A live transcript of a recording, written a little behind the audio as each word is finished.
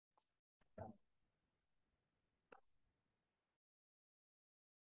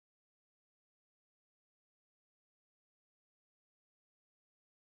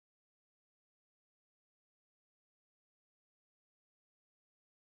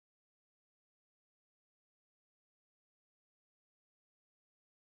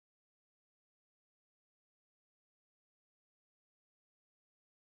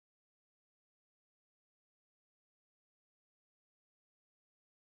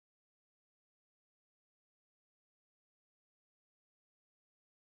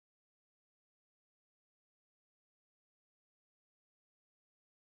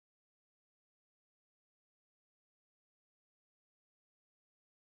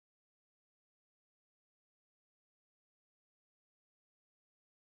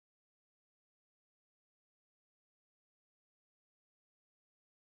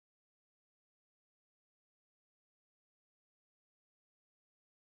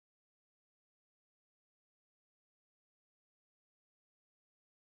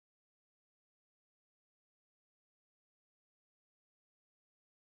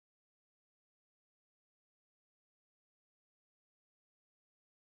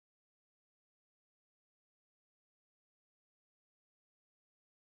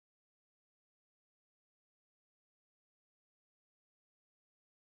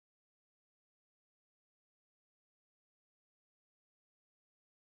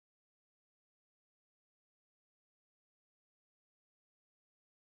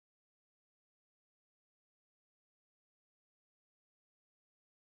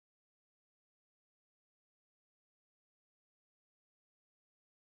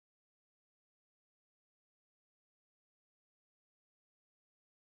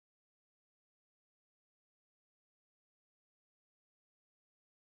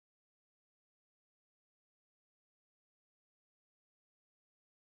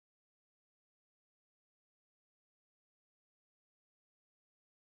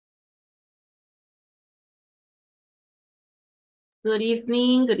Good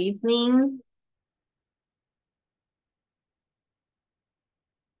evening, good evening.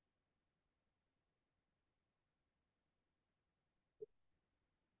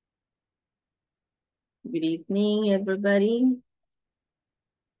 Good evening, everybody.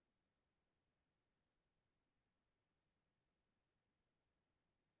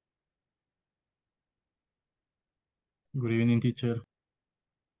 Good evening, teacher.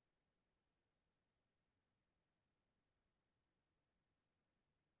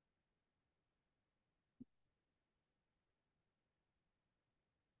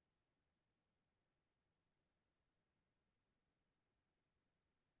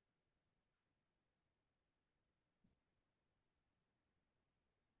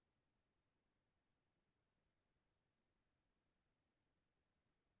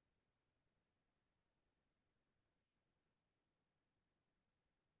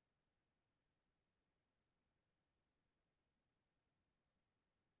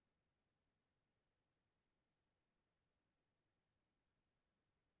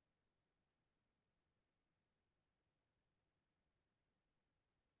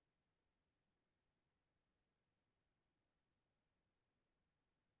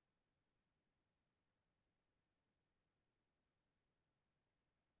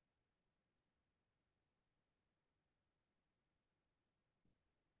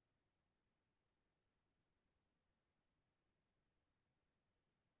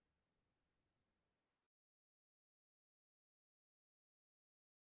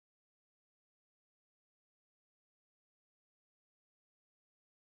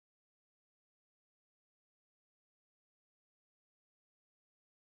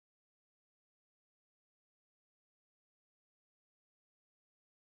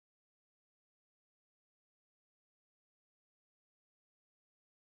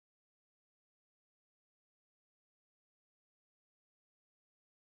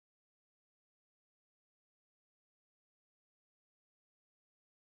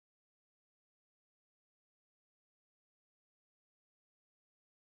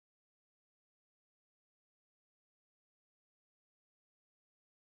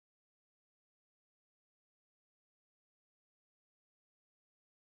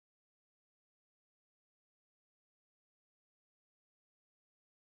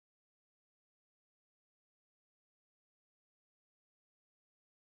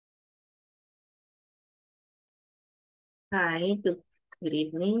 Hi, good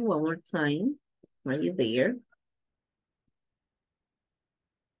evening one more time. Are you there?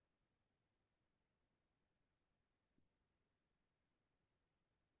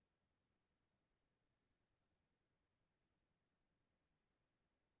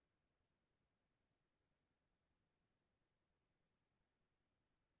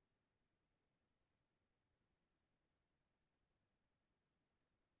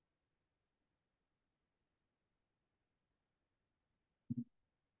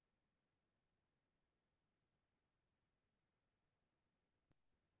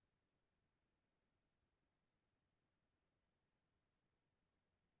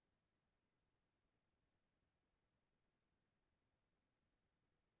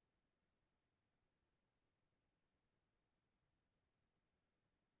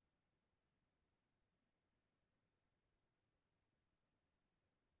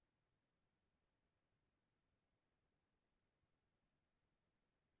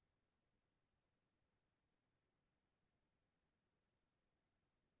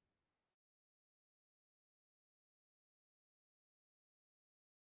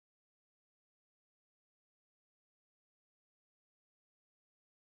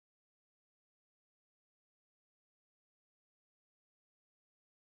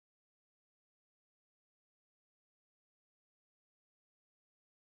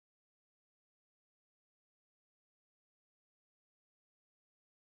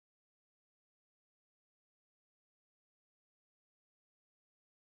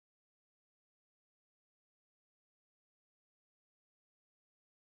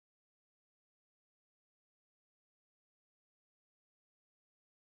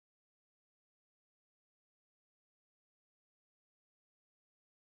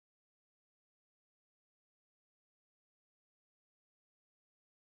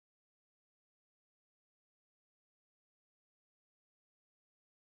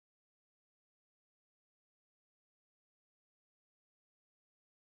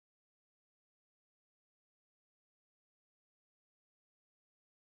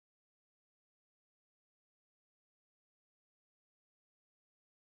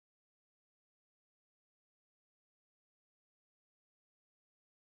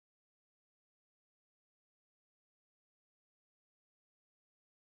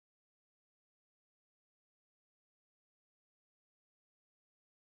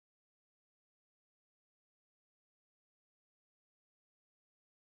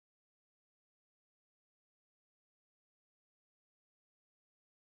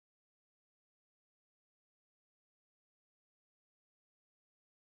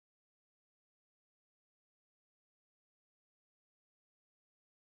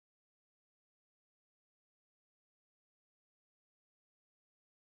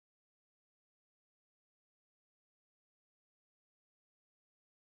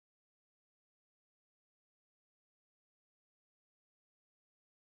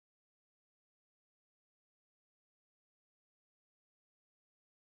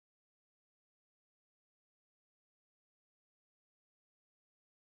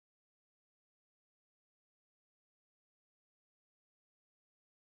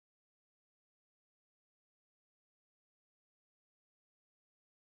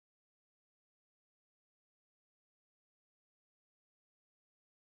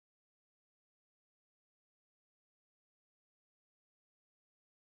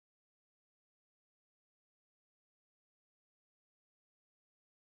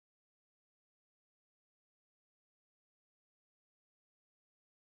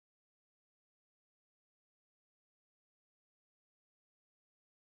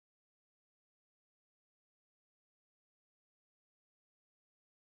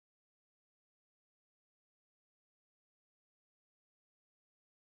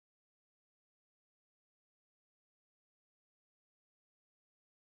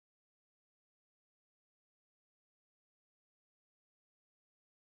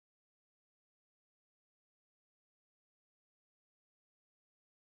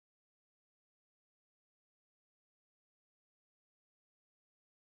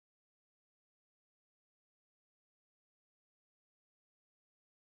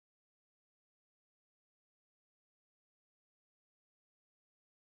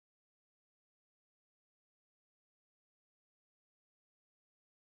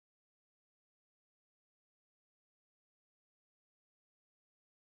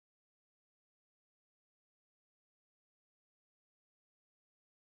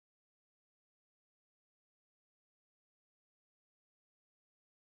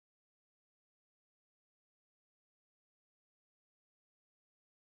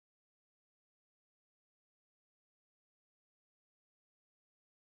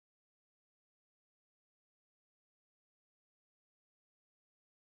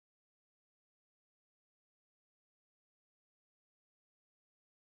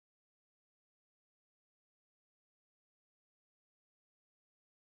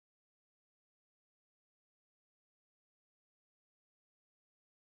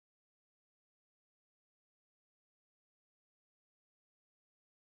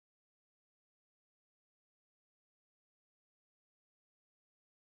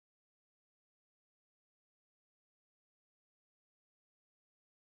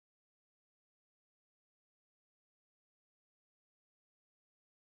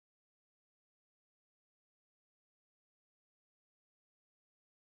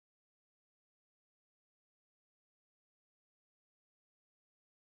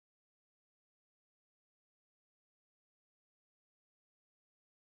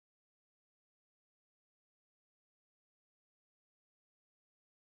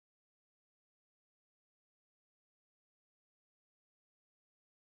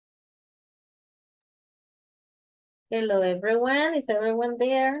 Hello, everyone. Is everyone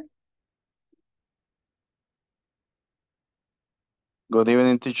there? Good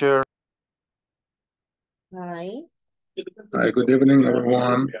evening, teacher. Hi. Hi, good evening,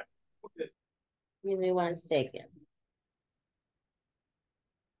 everyone. Give me 1 second.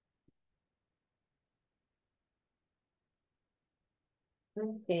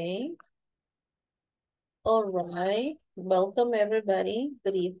 Okay. All right. Welcome, everybody.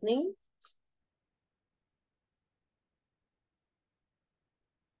 Good evening.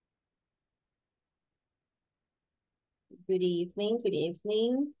 Good evening. Good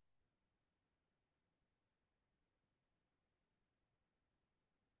evening.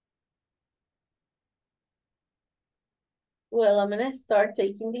 Well, I'm going to start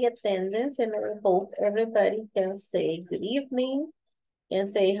taking the attendance, and I hope everybody can say good evening and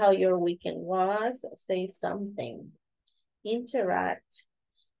say how your weekend was. Say something. Interact.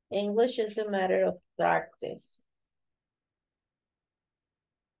 English is a matter of practice.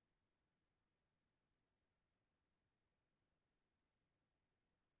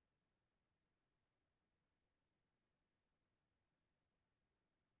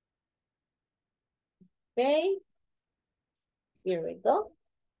 Okay. Here we go.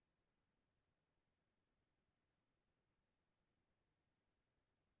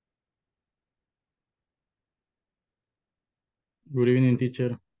 Good evening,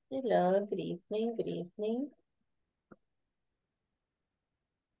 teacher. Hello. Good evening. Good evening.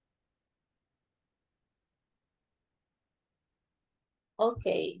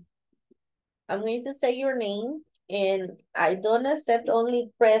 Okay. I'm going to say your name, and I don't accept only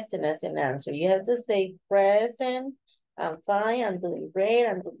present as an answer. You have to say present. I'm fine. I'm doing great.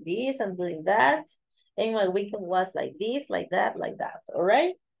 I'm doing this. I'm doing that. And my weekend was like this, like that, like that. All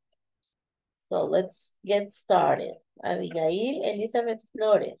right? So let's get started. Abigail Elizabeth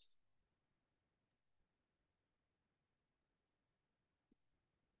Flores.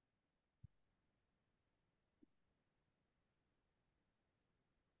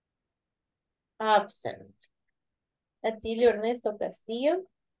 Absent. Atilio Ernesto Castillo.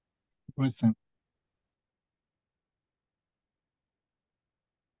 Present.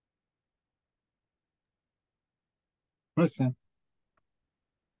 Present.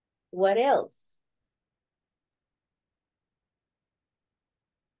 What else?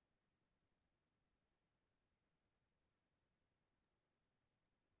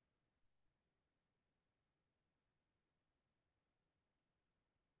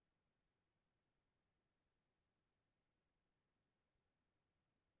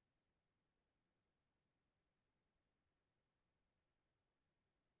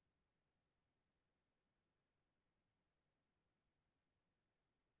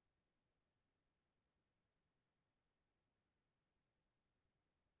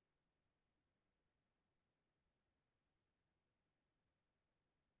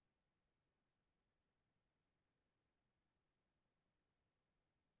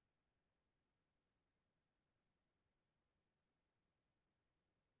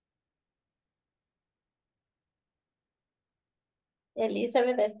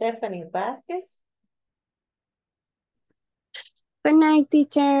 Elizabeth Stephanie Vasquez. Good night,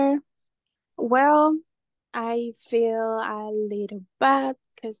 teacher. Well, I feel a little bad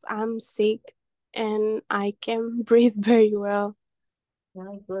because I'm sick and I can breathe very well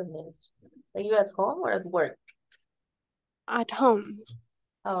My goodness. Are you at home or at work? at home.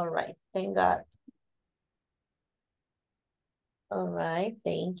 All right. Thank God. All right.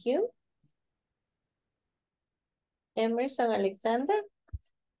 Thank you. Emerson Alexander.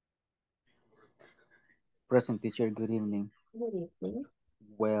 Present teacher, good evening. Good evening.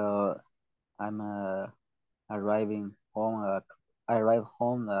 Well, I'm arriving home. I arrived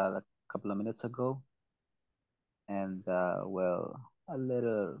home a couple of minutes ago, and well, a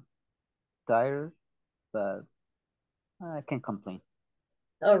little tired, but I can't complain.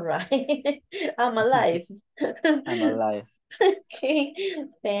 All right. I'm alive. I'm alive. Okay.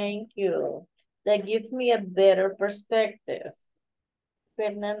 Thank you. That gives me a better perspective.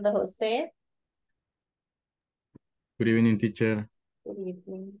 Fernando Jose. Good evening, teacher. Good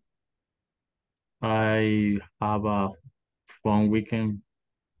evening. I have a fun weekend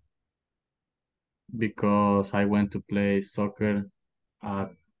because I went to play soccer at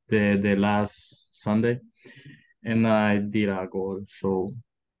the last Sunday and I did a goal. So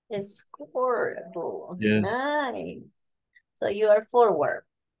Scored a goal. yes. Nice. So you are forward,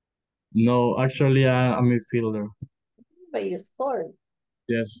 No, actually I'm a midfielder. but you scored.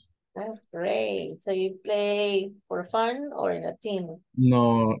 Yes. That's great. So you play for fun or in a team?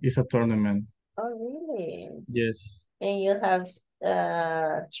 No, it's a tournament. Oh, really? Yes. And you have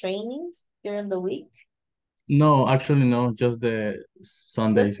trainings during the week? No, actually no, just the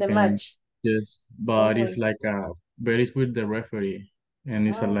Sundays Just the game. match. Yes, but it's Oh, like but it's with the referee, and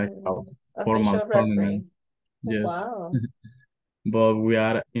it's a like a formal official tournament. referee. Yes, Wow. but we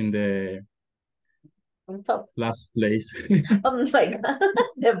are in the On top. last place. Oh my God,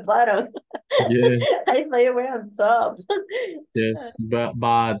 the bottom. Yes, I thought you were on top. yes, but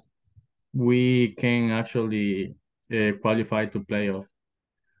we can actually qualify to playoff.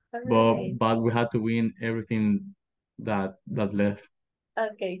 All But right. we had to win everything that left.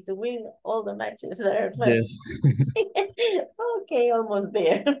 Okay, to win all the matches that are left. Yes, Okay, almost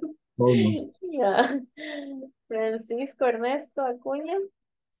there. almost. Yeah. Francisco Ernesto Acuña.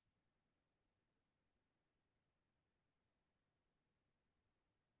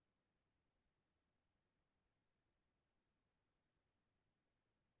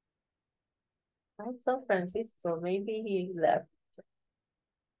 I saw Francisco. Maybe he left.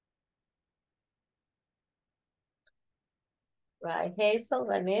 Right. Hazel,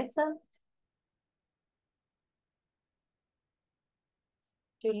 Vanessa.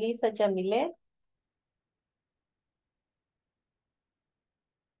 Julissa Jamilet.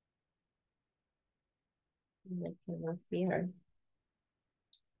 I cannot see her.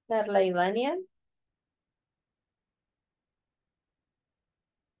 Carla Ivania.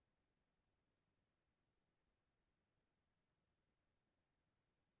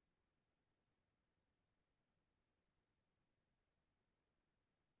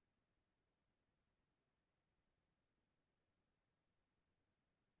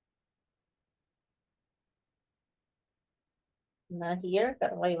 Not here.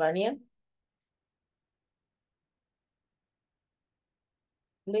 Carla Ivania.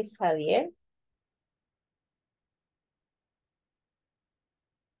 Luis Javier.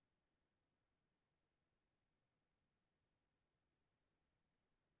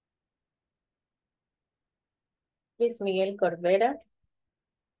 Luis Miguel Corbera.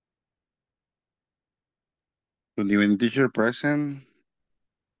 Good evening, teacher. Present.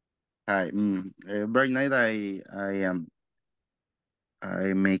 Hi. Very night.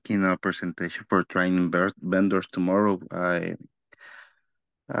 I making a presentation for training vendors tomorrow. I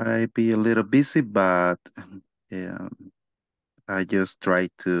be a little busy, but yeah, I just try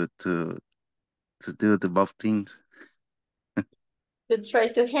to do the both things. To try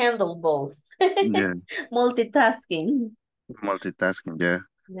to handle both. Yeah, Multitasking. multitasking. Yeah,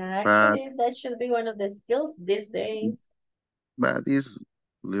 Yeah, but actually, that should be one of the skills these days. it's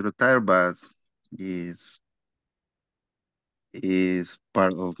a little tired, but is is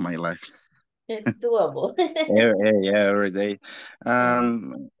part of my life. It's doable. Yeah, every day. Yeah.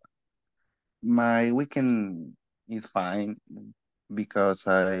 My weekend is fine because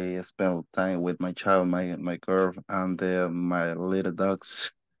I spend time with my child, my girl, and my little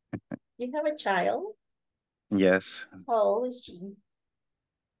dogs. You have a child? Yes, How old is she?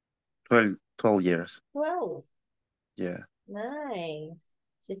 12 years. 12. Yeah. Nice.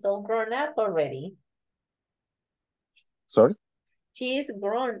 She's all grown up already. Sorry? She's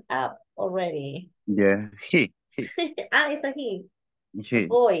grown up already. Yeah. It's a he. A He.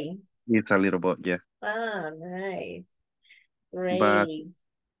 boy. It's a little boy. Yeah. Ah, nice. But Great.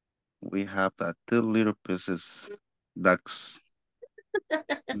 we have two little pieces ducks.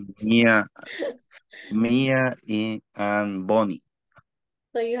 Mia, and Bonnie.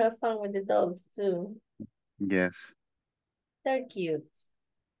 So you have fun with the dogs too. Yes. They're cute.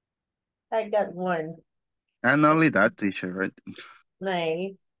 I got one. And only that, teacher, right?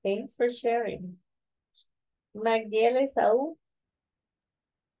 Nice. Thanks for sharing. Magdiel Esaú.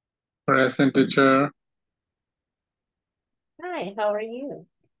 Present, teacher. Hi, how are you?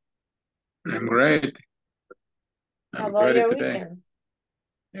 I'm great. How I'm about ready your today. weekend?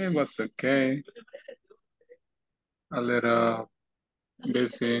 It was okay. A little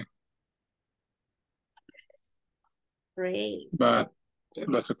busy, Great. but it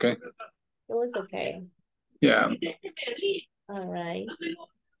was okay. It was okay. Yeah. All right.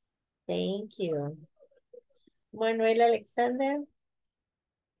 Thank you. Manuel Alexander.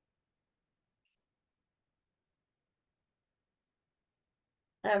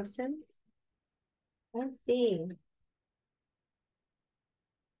 Absent. I see.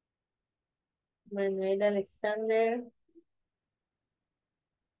 Manuel Alexander.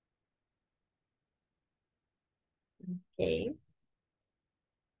 Okay.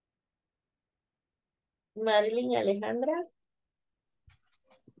 Marilyn Alejandra.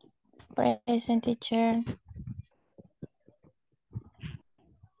 Present, teacher.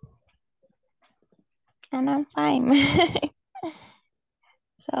 And I'm fine.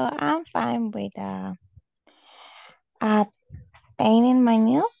 So I'm fine with painting my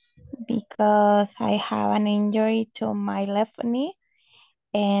nails because because I have an injury to my left knee,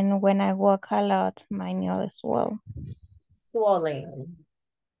 and when I walk a lot, my knee as well. Swelling.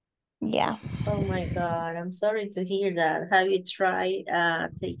 Yeah. Oh my God, I'm sorry to hear that. Have you tried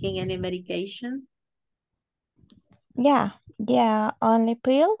taking any medication? Yeah, only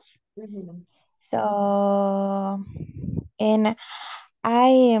pills. Mhm. So, and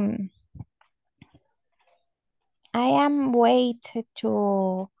I wait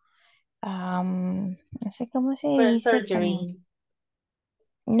to no sé cómo se For dice como surgery,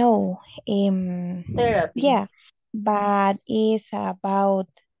 no therapy. yeah, but it's about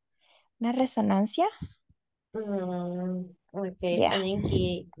una resonancia. Okay, Yeah, and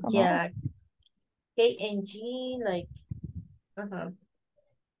then como yeah, KNG, like,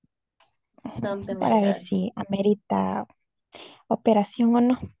 something para like ver that. si amerita operación o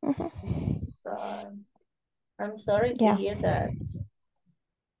no. Ujú. God, I'm sorry to Yeah. hear that.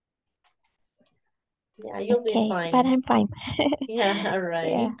 Yeah, you'll be Okay, but fine. I'm fine. Yeah, all right.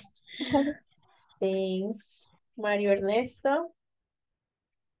 Yeah. Thanks. Mario Ernesto.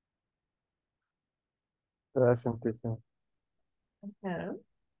 Present teacher. Uh-huh.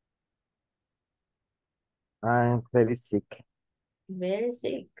 I'm very sick. Very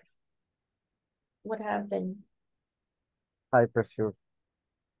sick. What happened? High pressure.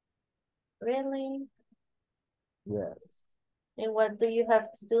 Really? Yes. And what do you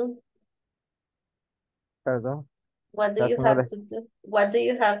have to do? Perdón. What do you Casi no have le, to do? What do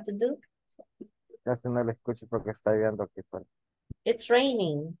you have to do? casi no le escucho porque está viendo aquí. It's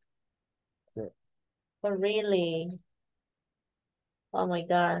raining. Sí. Oh, really? Oh my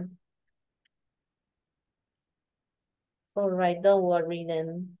God. All right, don't worry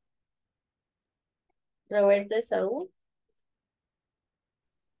then. Roberto Saúl.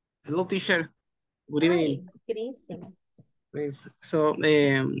 Hello, teacher. Good Hi, evening. good evening. So,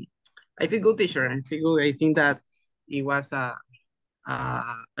 I feel good, teacher. I feel good. I think that it was a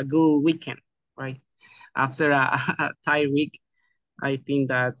good weekend, right? After a tired week, I think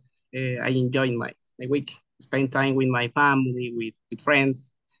that I enjoyed my week. Spend time with my family, with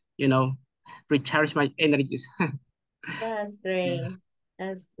friends, recharge my energies. That's great.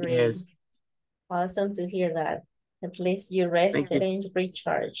 That's great. Yes, Awesome to hear that. At least you thank rested you. and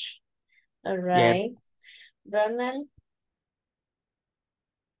recharged. All Yes. right. Ronald.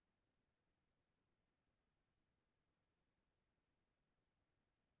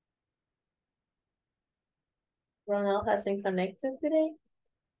 Ronald hasn't connected today.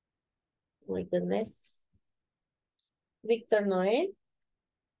 My goodness. Victor Noé.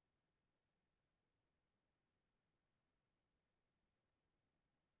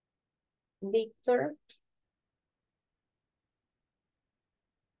 Victor.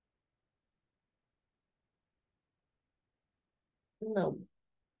 No.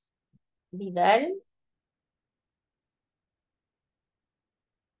 Vidal.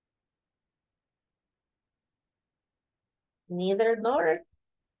 Neither nor.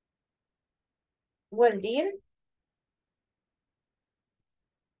 Well, dear.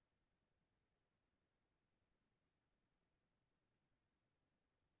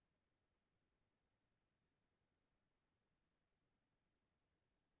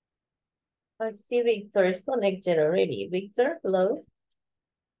 I see Victor is connected already. Victor, hello.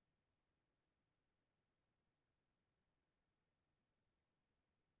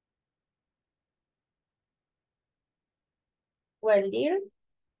 Well, dear.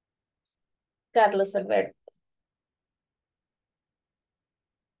 Carlos Alberto.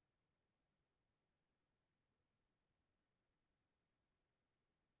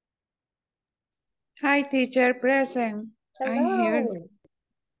 Hi, teacher, present. I'm here. Hello.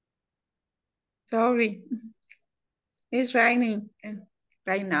 Sorry, it's raining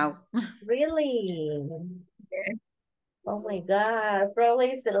right now. Really? Yeah. Oh my God.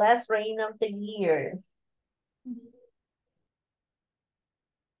 Probably it's the last rain of the year.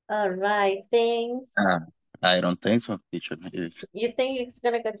 All right. Thanks. I don't think so, teacher. You think it's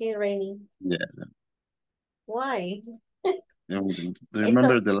gonna continue raining? Yeah. Why? Do you It's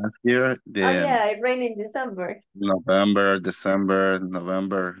remember a, the last year, oh the yeah, it rained in December. November, December,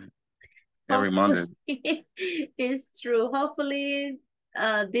 November, every Monday? Hopefully, it's true. Hopefully,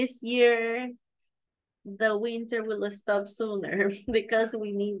 this year the winter will stop sooner because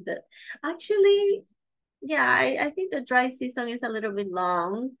we need that. Actually, yeah, I think the dry season is a little bit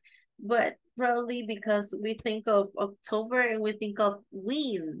long, but probably because we think of October and we think of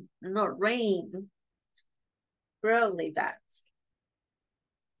wind, not rain. Probably that.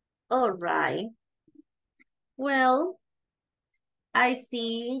 All right. Well, I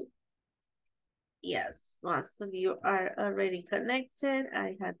see Yes, most of you are already connected.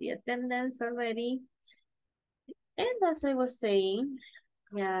 I had the attendance already. And as I was saying,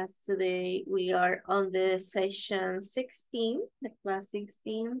 yes, today we are on the session 16, the class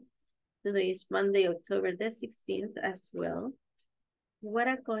 16. Today is Monday, October the 16th as well. What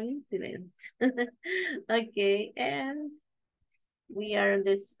a coincidence. Okay, and we are in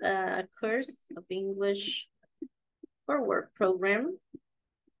this course of English for Work program.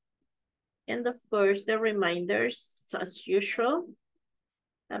 And of course, the reminders as usual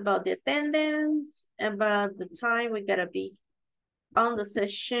about the attendance, about the time we gotta be on the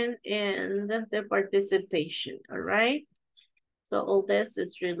session and the participation, all right? So all this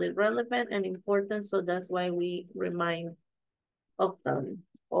is really relevant and important, so that's why we remind of them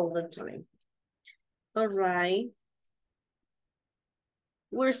all the time. All right.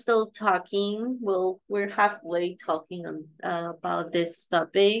 We're still talking, well, we're halfway talking about this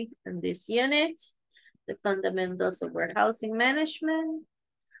topic and this unit, the fundamentals of warehousing management,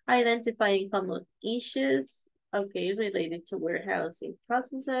 identifying common issues, okay, related to warehousing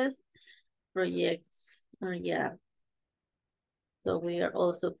processes, projects, yeah. So we are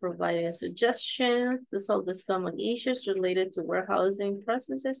also providing suggestions to solve these common issues related to warehousing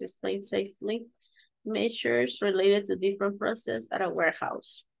processes, explain safely, measures related to different processes at a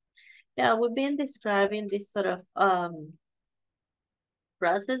warehouse. Yeah, we've been describing this sort of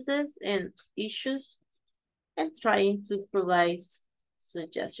processes and issues and trying to provide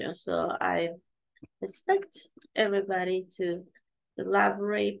suggestions. So I expect everybody to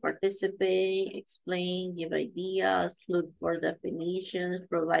elaborate, participate, explain, give ideas, look for definitions,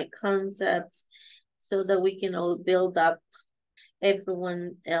 provide concepts, so that we can all build up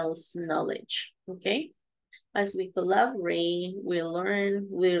everyone else's knowledge, okay? As we collaborate, we learn,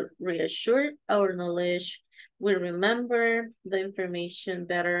 we reassure our knowledge, we remember the information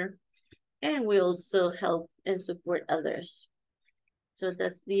better, and we also help and support others. So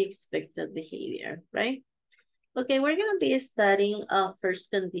that's the expected behavior, right? Okay, we're gonna be studying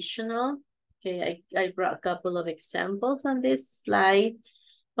first conditional. Okay, I brought a couple of examples on this slide.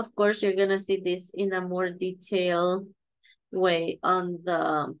 Of course, you're gonna see this in a more detailed way on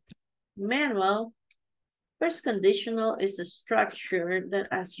the manual. First conditional is a structure that,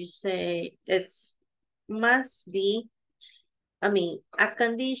 as you say, it's must be, a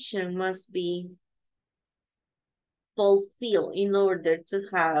condition must be fulfilled in order to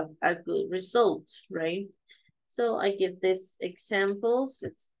have a good result, right? So I give these examples.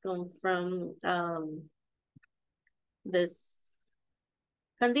 It's come from this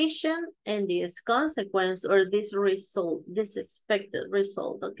condition and this consequence or this result, this expected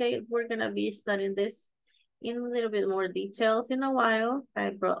result. Okay, we're gonna be studying this in a little bit more details in a while. I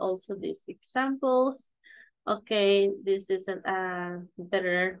brought also these examples. Okay, this is a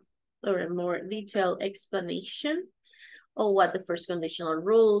better or a more detailed explanation of what the first conditional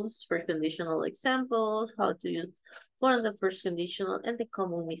rules, first conditional examples, how to use form the first conditional, and the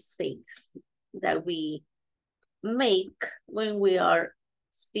common mistakes that we make when we are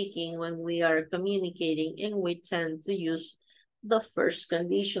speaking, when we are communicating, and we tend to use the first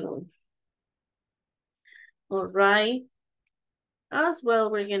conditional. All right. As well,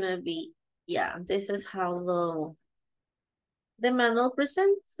 we're gonna be, yeah, this is how the manual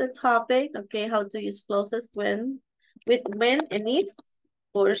presents the topic, okay, how to use clauses when, with when and if, of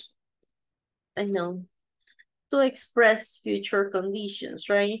course, I know, to express future conditions,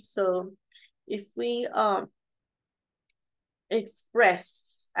 right? So if we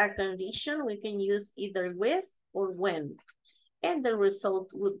express a condition, we can use either with or when, and the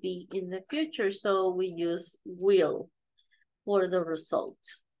result would be in the future. So we use will for the result,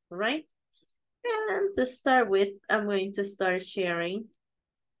 right? And to start with, I'm going to start sharing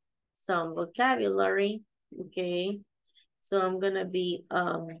some vocabulary, okay? So I'm gonna be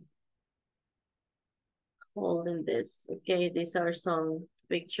holding this, okay? These are some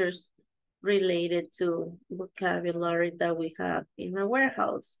pictures related to vocabulary that we have in a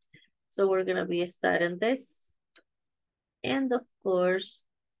warehouse. So we're gonna be studying this. And of course,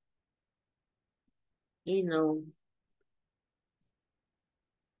 you know,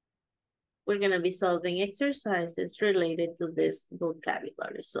 we're gonna be solving exercises related to this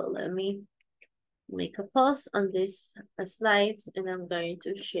vocabulary. So let me make a pause on these slides and I'm going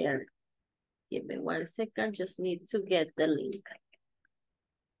to share. Give me 1 second, just need to get the link.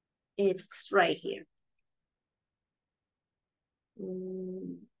 It's right here.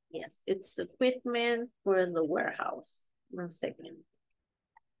 Yes, it's equipment for the warehouse. 1 second.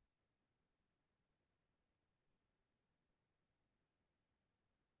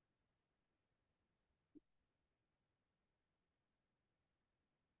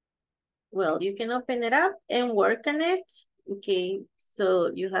 Well, you can open it up and work on it. Okay,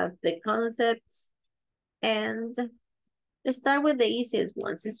 so you have the concepts and let's start with the easiest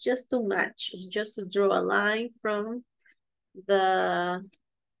ones. It's just to match. It's just to draw a line from the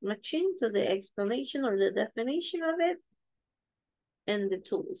machine to the explanation or the definition of it and the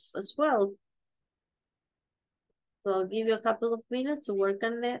tools as well. So I'll give you a couple of minutes to work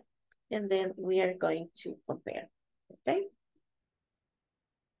on that and then we are going to compare. Okay.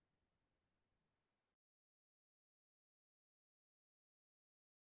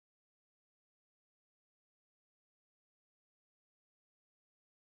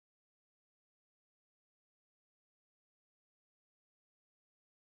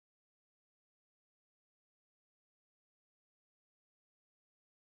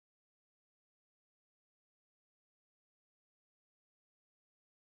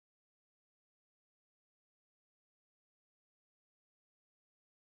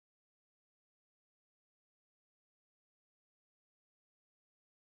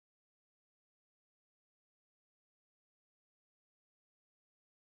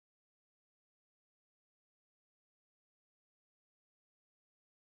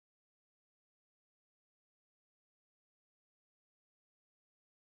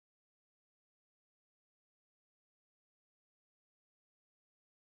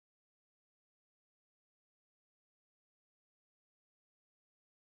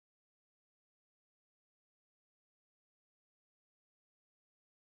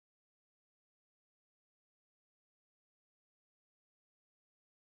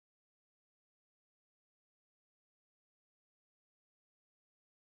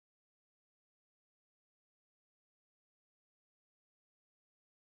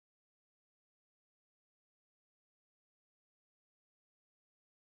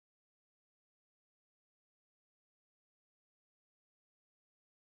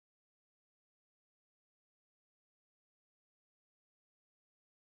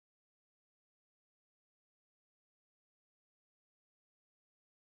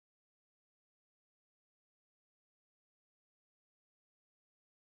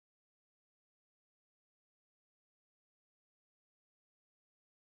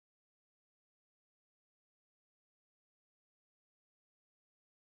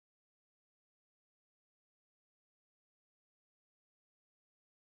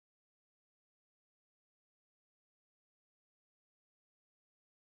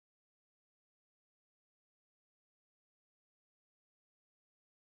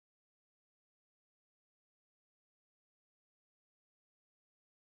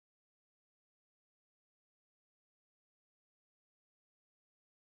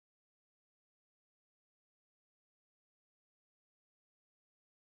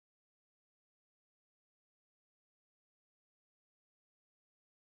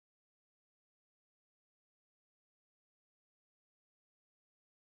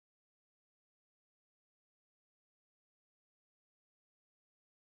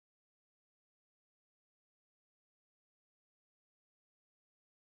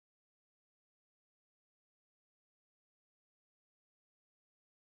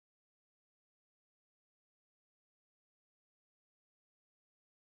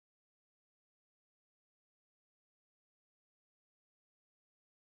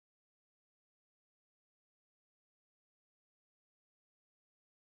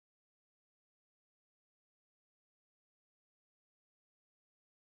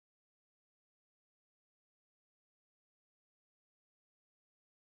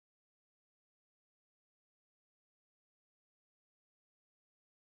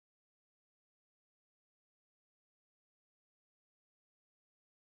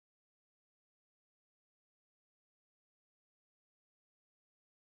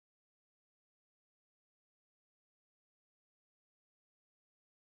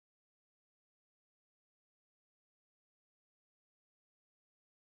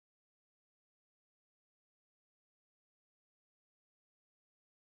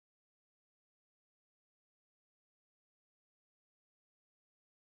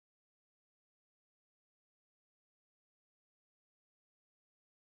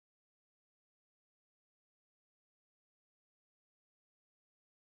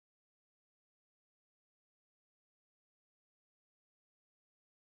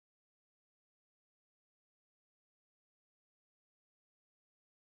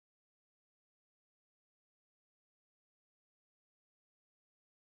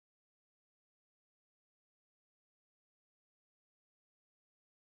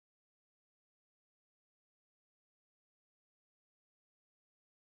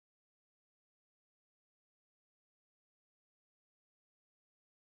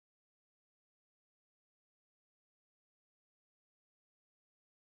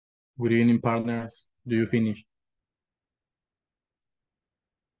 Good evening, partners. Do you finish?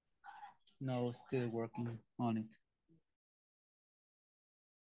 No, still working on it.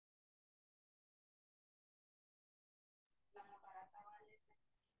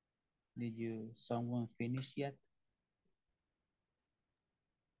 Did someone finish yet?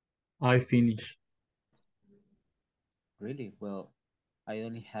 I finished. Really? Well, I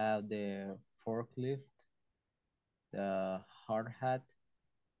only have the forklift, the hard hat,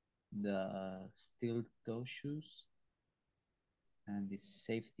 the steel toe shoes, and the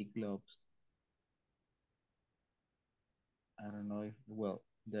safety gloves. I don't know if, well,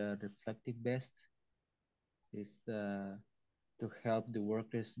 the reflective vest is to help the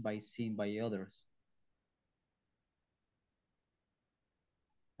workers by seen by others.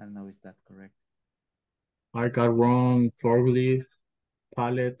 I don't know if that's correct. I got wrong forklift,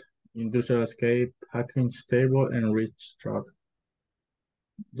 pallet, industrial escape, hacking stable, and reach truck.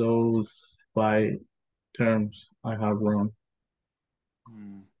 Those 5 terms I have wrong.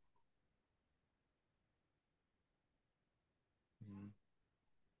 Hmm.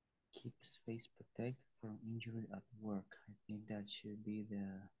 Keep space protected from injury at work. I think that should be the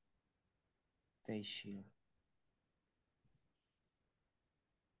face shield.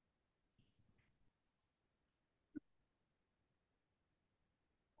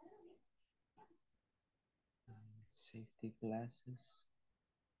 Safety glasses.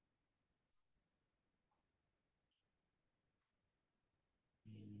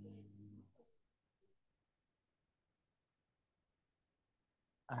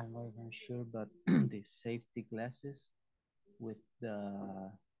 I'm not even sure, but the safety glasses with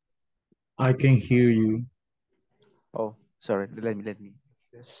the. I can hear you. Oh, sorry. Let me.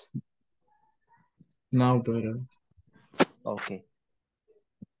 Yes. Now better. Okay.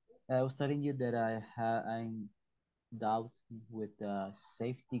 I was telling you that I'm doubt with the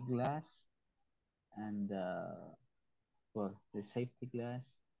safety glass and well, the safety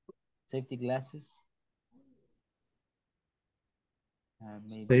glasses. Safety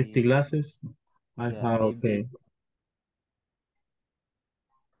Maybe, glasses? I yeah, have, maybe. okay.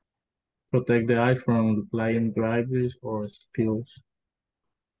 Protect the eye from flying drivers or spills.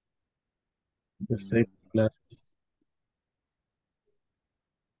 The safety glasses.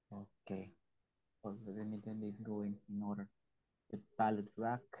 Okay. Well, let me go in order. The pallet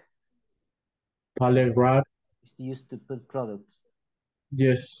rack Pallet rack? is used to put products.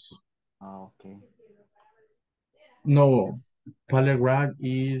 Yes. Okay. No. Pallet rack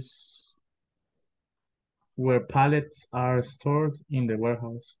is where pallets are stored in the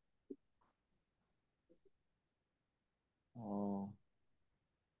warehouse. Oh,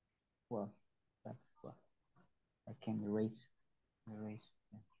 well, that's what I can erase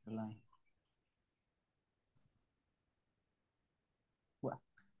the line. Well,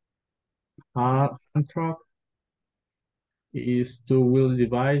 Hand truck is two-wheel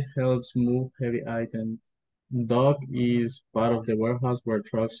device, helps move heavy items. Dock is part of the warehouse where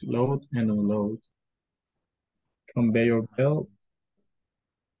trucks load and unload. Conveyor belt,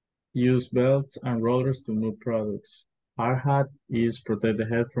 use belts and rollers to move products. Hard hat is protect the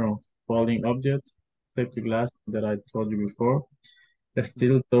head from falling objects. Safety glass that I told you before. The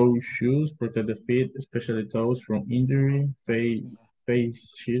steel toe shoes protect the feet, especially toes, from injury.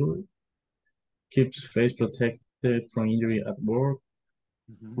 Face shield keeps face protected from injury at work.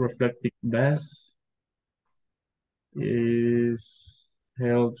 Reflective vest is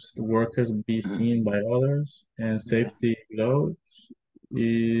helps the workers be seen by others, and Yeah. safety gloves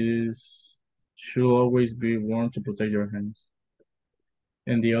is should always be worn to protect your hands.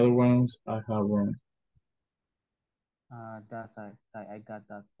 And the other ones I have wrong. That's I got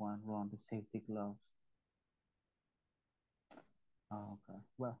that one wrong. The safety gloves. Oh, okay.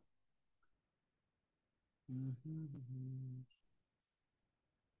 Well.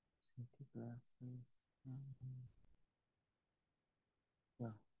 Safety glasses.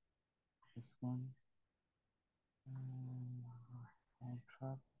 Well, this one. And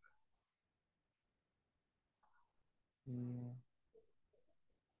truck. Here.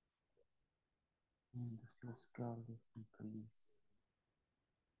 And the steel skull from police.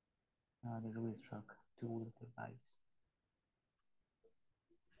 The wheel truck. Two-wheel device.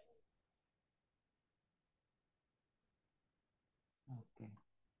 Okay.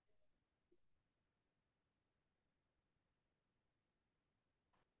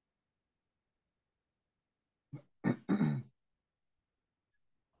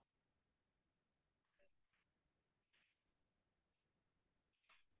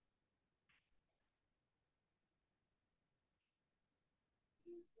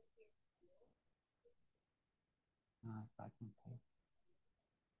 Packing tape.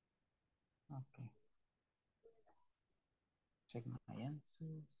 Okay. Check my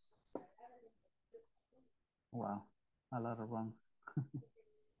answers. Wow, a lot of wrongs.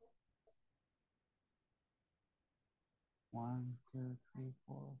 1, 2, 3,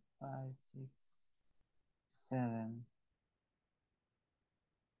 4, 5, 6, 7.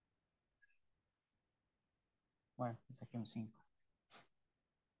 Bueno, saqué un 5.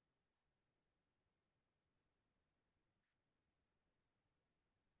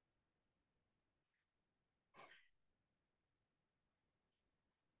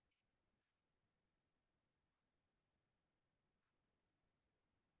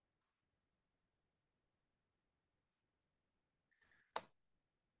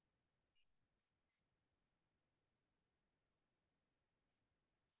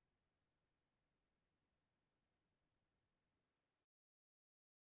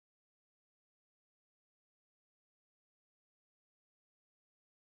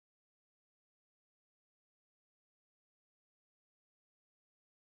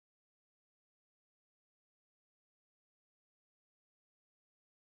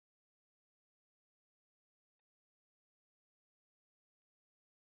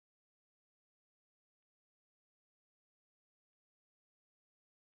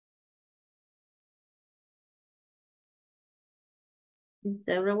 Is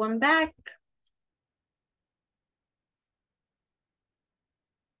everyone back?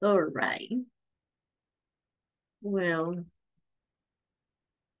 All right. Well,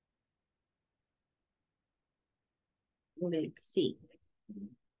 let's see.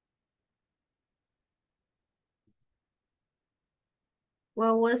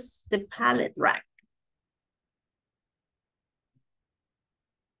 What was the pallet rack?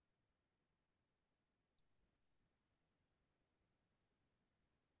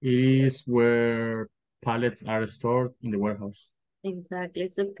 It is where pallets are stored in the warehouse. Exactly,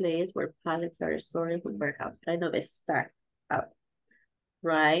 it's a place where pallets are stored in the warehouse, kind of a stack up,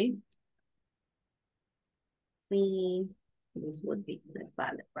 right? See, this would be the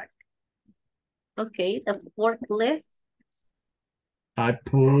pallet rack. Okay, the forklift. I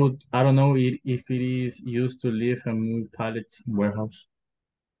don't know if it is used to lift and move pallets in warehouse.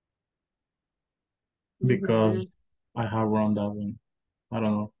 Because I have run that one. I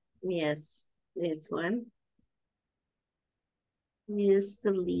don't know. Yes, this one. Used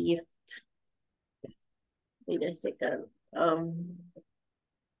to lift. Wait a second. And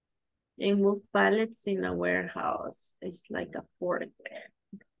move pallets in a warehouse. It's like a fork.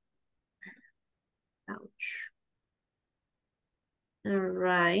 Ouch. All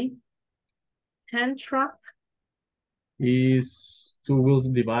right. Hand truck. Is two wheels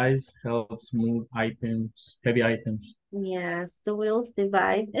device helps move items, heavy items. Yes, the wheels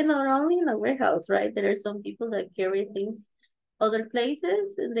device. And not only in a warehouse, right? There are some people that carry things other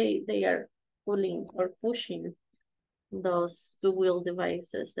places and they are pulling or pushing those two-wheel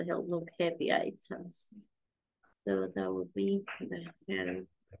devices to help move heavy items. So that would be the hand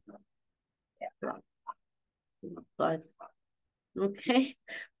truck. But okay.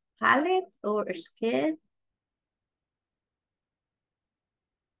 Pallet or skid.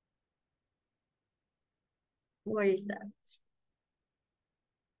 Where is that?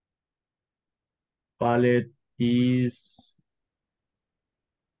 Pallet is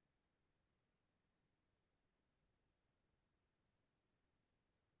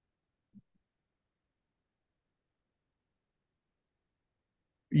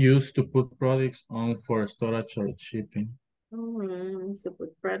used to put products on for storage or shipping. To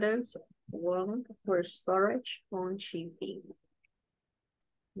put products one for storage on shipping.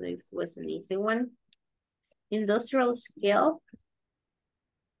 This was an easy one. Industrial scale.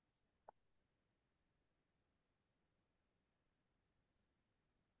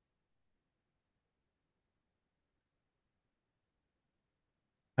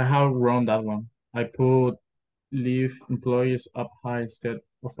 I have run that one. I put leave employees up high instead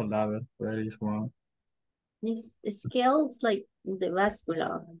of a ladder. That is wrong. This scale is like the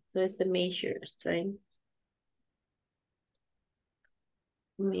vascular, so it's the measures, right?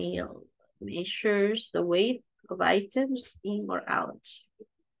 Measures the weight of items in or out.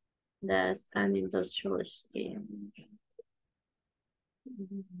 That's an industrial scale.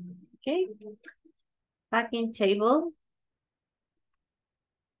 Okay. Packing table.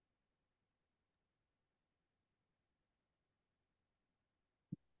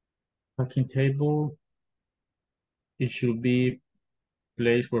 Packing table, it should be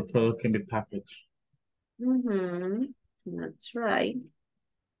place where product can be packaged. That's right.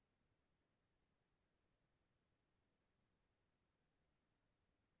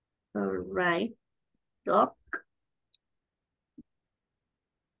 All right. Dock.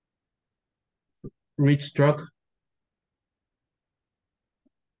 Rich truck.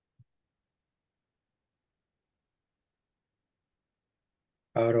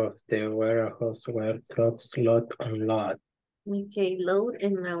 Out of the warehouse where trucks load unload. Okay, load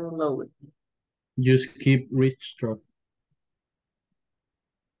and unload. Just keep rich truck.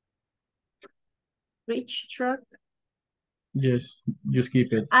 Rich truck. Yes, just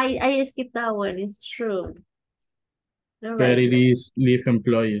keep it. I skipped that one, it's true. All But right. it is leave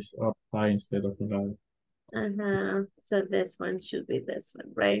employees up high instead of low. So this one should be this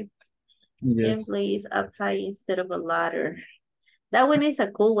one, right? Yes. Employees up high instead of a ladder. That one is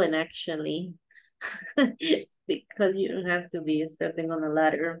a cool one, actually. Because you don't have to be stepping on a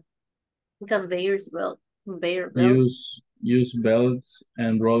ladder. Conveyor belt. Use belts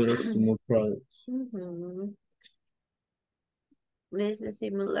and rollers to move products. This is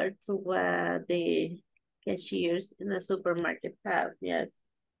similar to what the cashiers in the supermarket have, yes,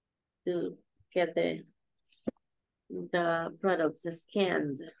 to get the products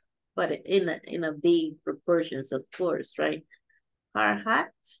scanned, but in a big proportions, of course, right? Hard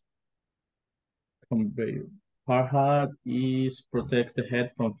hat. Conveyor. Hard hat protects the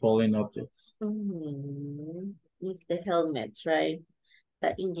head from falling objects. It's the helmets, right?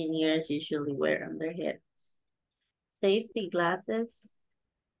 That engineers usually wear on their heads. Safety glasses.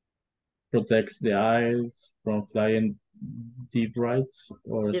 Protects the eyes from flying debris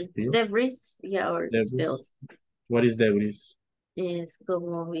or spills. Debris, yeah, or spills. What is debris? Es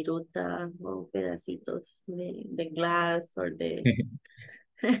como viruta o pedacitos de glass or the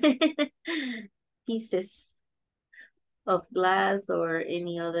pieces of glass or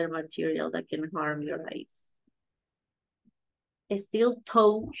any other material that can harm your eyes. Steel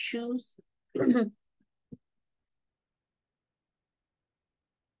toe shoes.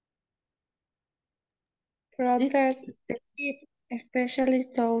 Protect the feet, especially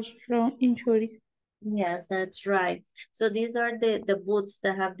those from injuries. Yes, that's right. So these are the boots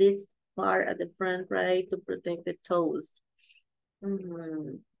that have this part at the front, right, to protect the toes. All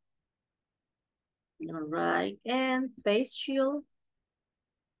right, and face shield.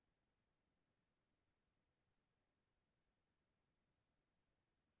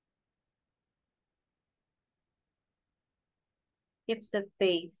 Keeps the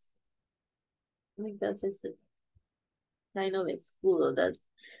face. Because it's a kind of escudo,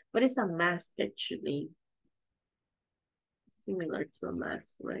 but it's a mask actually. Similar to a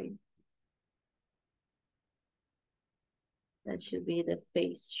mask, right? That should be the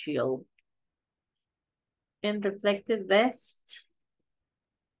face shield. And reflective vest.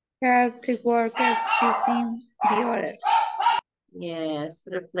 Help the workers be seen the others. Yes,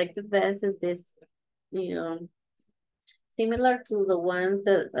 reflective vest is this, similar to the ones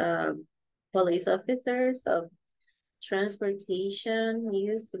that police officers of transportation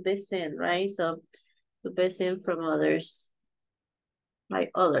use to be seen, right? So to be seen from others, by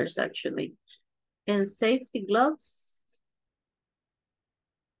others actually. And safety gloves.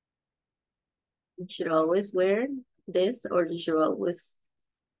 You should always wear this, or you should always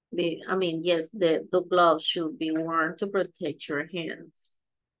be, yes, the gloves should be worn to protect your hands.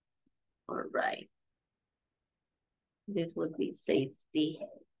 All right. This would be safety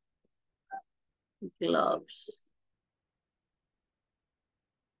gloves.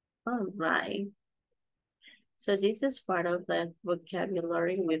 All right. So this is part of the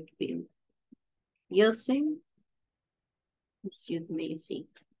vocabulary we've been using. Excuse me, see.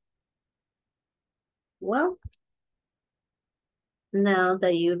 Well, now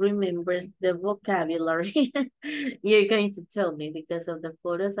that you remember the vocabulary, you're going to tell me because of the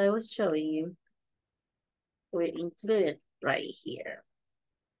photos I was showing you. Were included right here.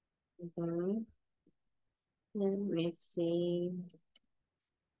 Let me see.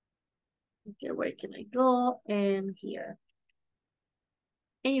 Okay, where can I go? And here.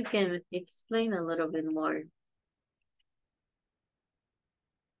 And you can explain a little bit more.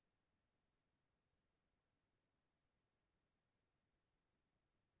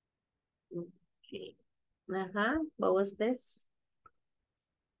 Okay. What was this?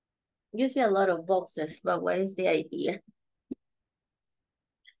 You see a lot of boxes, but what is the idea?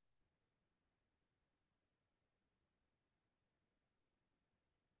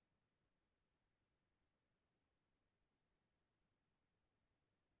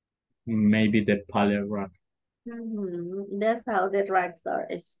 Maybe the pallet rack. That's how the racks are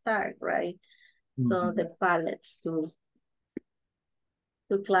start, right? So the pallets to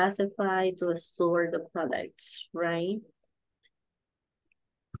classify, to store the products, right?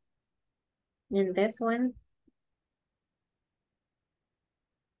 And this one,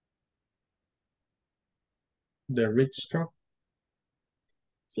 The rich truck.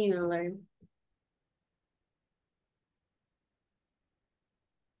 similar.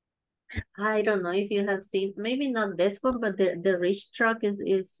 I don't know if you have seen, maybe not this one, but the reach truck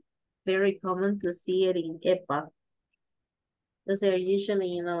is very common to see it in EPA. Because they're usually,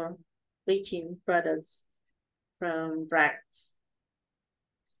 you know, reaching products from racks.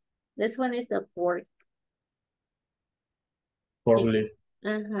 This one is a fork. Forklift.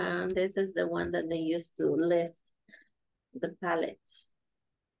 This is the one that they use to lift the pallets.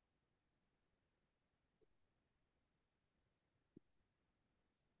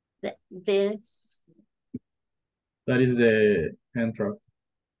 This. That is the hand truck.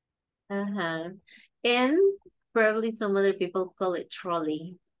 And probably some other people call it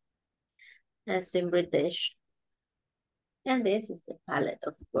trolley. As in British. And this is the pallet,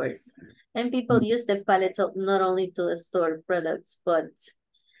 of course. And people use the pallets not only to store products, but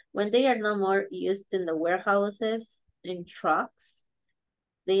when they are no more used in the warehouses, in trucks,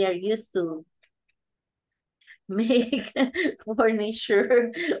 they are used to make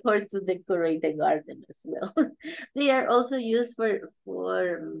furniture or to decorate the garden as well. They are also used for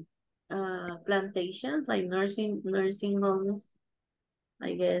plantations, like nursing homes,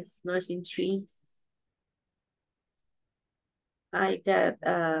 I guess, nursing trees. I got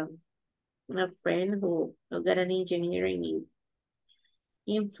a friend who got an engineering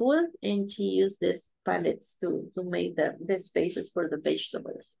in food, and she used these pallets to make the spaces for the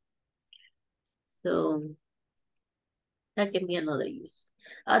vegetables. So that can be another use.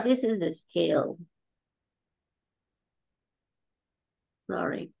 This is the scale.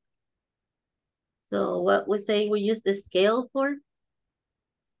 Sorry. So what we say we use the scale for?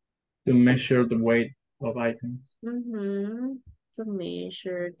 To measure the weight of items. To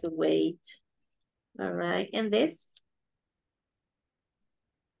measure the weight. All right. And this?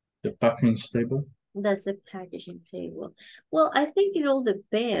 The packaging table. That's a packaging table. Well, I think it all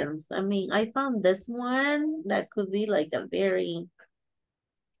depends. I mean, I found this one that could be like a very,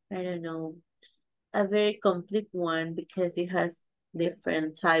 I don't know, a very complete one because it has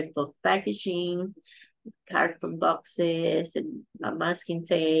different type of packaging, carton boxes, and a masking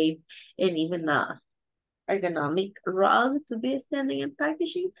tape, and even a ergonomic rug to be standing and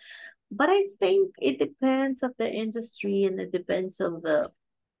packaging. But I think it depends of the industry, and it depends of the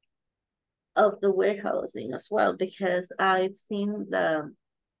warehousing as well, because I've seen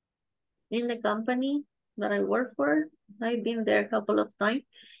in the company that I work for, I've been there a couple of times.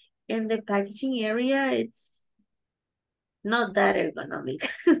 In the packaging area, it's not that ergonomic.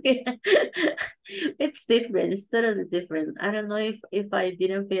 It's different. It's totally different. I don't know if I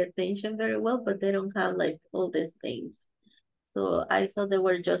didn't pay attention very well, but they don't have like all these things. So I saw they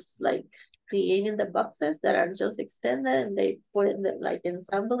were just like creating the boxes that are just extended, and they put in them, like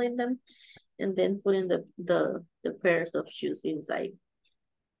ensembling them, and then putting the pairs of shoes inside.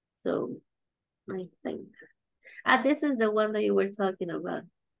 So I think this is the one that you were talking about.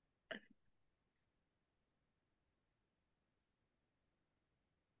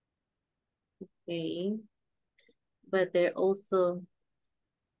 Okay. But they're also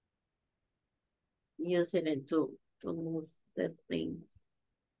using it to move these things.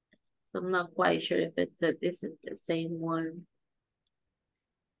 So I'm not quite sure if this is the same one.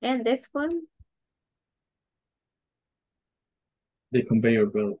 And this one? The conveyor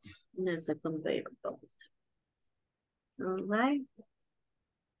belt. There's a conveyor belt. All right.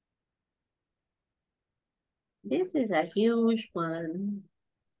 This is a huge one.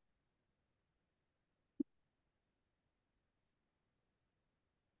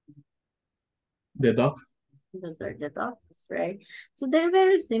 The dock. Those are the docks, right? So they're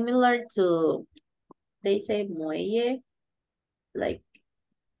very similar to, they say muelle, like.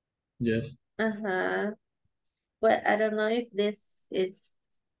 Yes. But I don't know if this is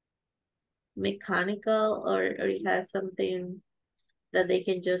mechanical or it has something that they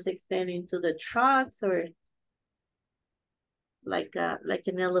can just extend into the trucks, or like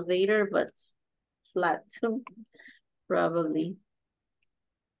an elevator, but flat, probably.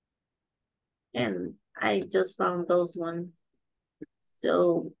 And I just found those ones.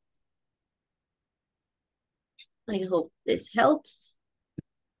 So I hope this helps.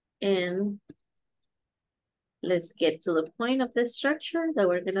 And let's get to the point of the structure that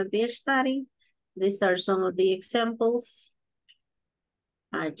we're gonna be studying. These are some of the examples.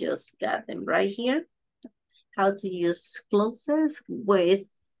 I just got them right here. How to use clauses with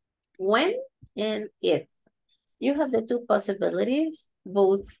when and if. You have the two possibilities,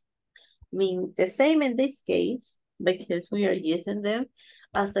 both mean the same in this case, because we are using them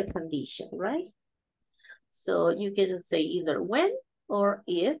as a condition, right? So you can say either when or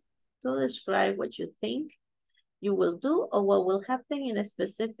if to describe what you think you will do or what will happen in a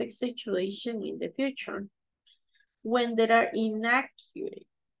specific situation in the future. When they are inaccurate,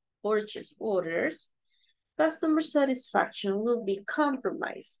 purchase orders, customer satisfaction will be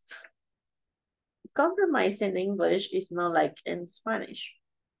compromised. Compromise in English is not like in Spanish.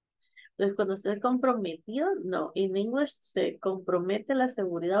 Entonces, cuando se comprometido, no, en English se compromete la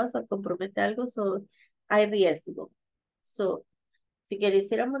seguridad, o se compromete algo, so hay riesgo. So, si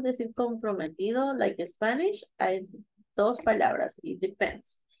quisiéramos decir comprometido, like Spanish, hay dos palabras, it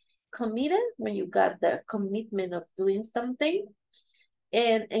depends. Committed, when you got the commitment of doing something,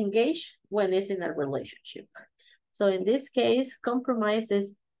 and engaged when it's in a relationship. So in this case, compromise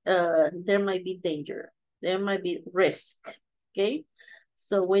is, there might be danger, there might be risk, okay?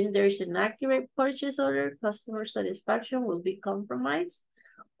 So when there's an accurate purchase order, customer satisfaction will be compromised,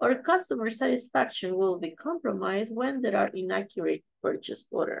 or customer satisfaction will be compromised when there are inaccurate purchase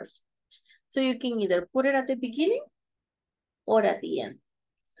orders. So you can either put it at the beginning or at the end.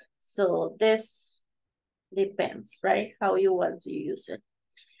 So this depends, right? How you want to use it.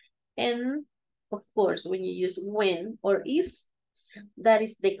 And of course, when you use when or if, that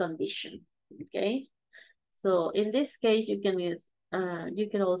is the condition, okay? So in this case, you can use, you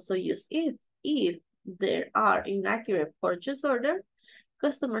can also use if there are inaccurate purchase order,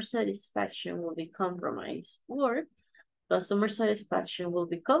 customer satisfaction will be compromised, or customer satisfaction will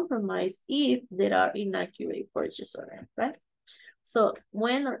be compromised if there are inaccurate purchase order, right? So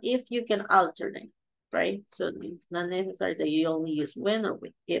when or if you can alternate, right? So it's not necessary that you only use when or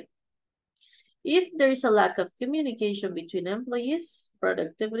with if. If there is a lack of communication between employees,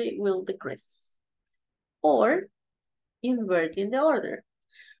 productivity will decrease. Or inverting the order.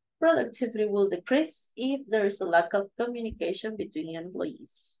 Productivity will decrease if there is a lack of communication between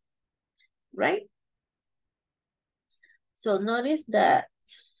employees, right? So notice that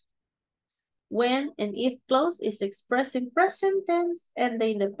when and if clause is expressed in present tense and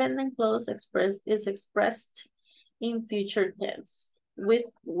the independent clause is expressed in future tense with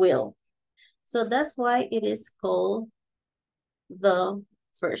will. So that's why it is called the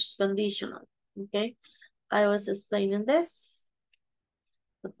first conditional, okay? I was explaining this.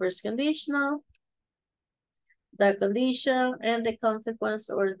 The first conditional, the condition, and the consequence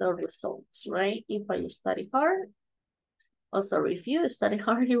or the results, right? If I study hard, also if you study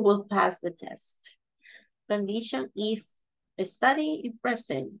hard, you will pass the test. Condition if study in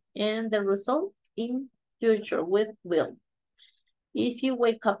present and the result in future with will. If you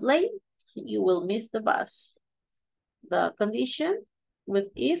wake up late, you will miss the bus. The condition with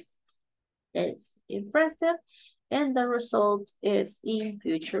if is in present and the result is in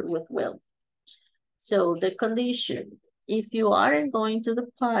future with will. So the condition, if you aren't going to the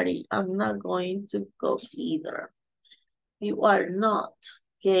party, I'm not going to go either. You are not,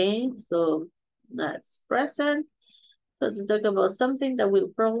 okay? So that's present. So to talk about something that will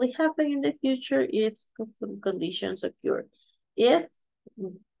probably happen in the future if some conditions occur. If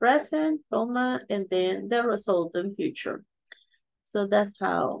present, comma, and then the result in future. So that's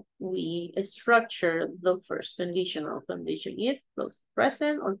how we structure the first conditional condition. If plus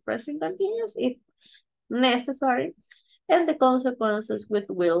present or present continuous, if necessary, and the consequences with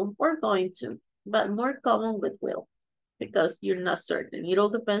will or going to, but more common with will because you're not certain. It all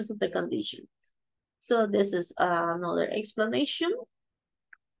depends on the condition. So this is another explanation.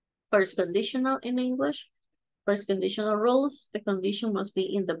 First conditional in English. First conditional rules. The condition must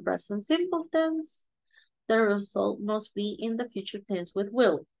be in the present simple tense. The result must be in the future tense with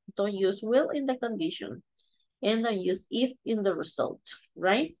will. Don't use will in the condition. And don't use if in the result,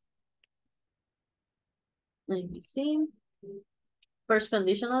 right? Let me see. First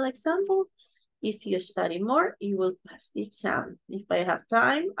conditional example. If you study more, you will pass the exam. If I have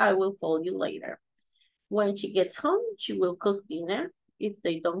time, I will call you later. When she gets home, she will cook dinner. If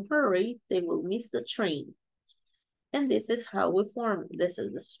they don't hurry, they will miss the train. And this is how we form. This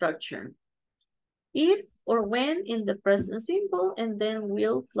is the structure. If or when in the present simple, and then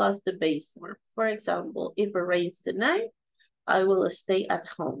will plus the base form. For example, if it rains tonight, I will stay at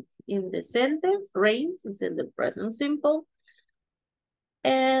home. In the sentence, rains is in the present simple.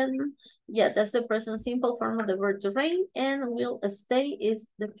 And yeah, that's the present simple form of the verb to rain. And will stay is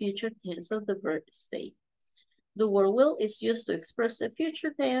the future tense of the verb stay. The word will is used to express the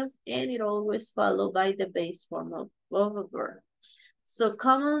future tense, and it always followed by the base form of a verb. So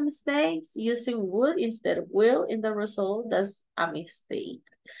common mistakes, using would instead of will in the result, that's a mistake.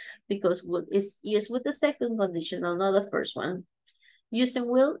 Because would is used with the second conditional, not the first one. Using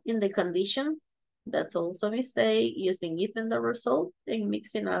will in the condition, that's also a mistake. Using if in the result, and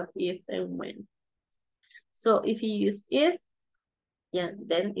mixing up if and when. So if you use if, yeah,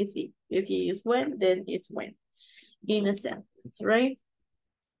 then it's if. If you use when, then it's when. In a sentence, right?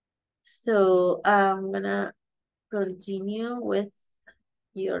 So I'm gonna continue with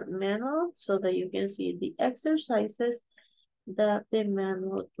your manual so that you can see the exercises that the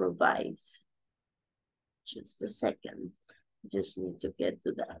manual provides. Just a second. Just need to get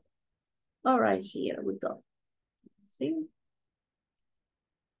to that. All right, here we go. See?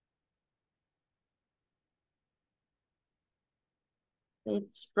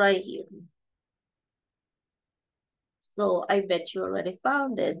 It's right here. So I bet you already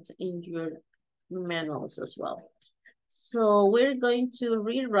found it in your manuals as well. So we're going to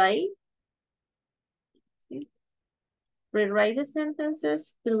rewrite the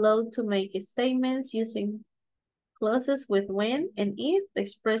sentences below to make statements using clauses with when and if,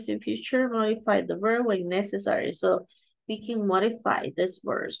 expressing future, modify the verb when necessary. So we can modify this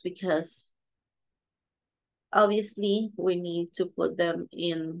verbs because obviously we need to put them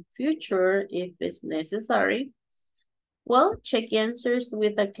in future if it's necessary. Well, check answers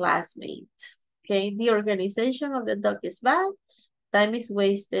with a classmate. Okay, the organization of the dog is bad. Time is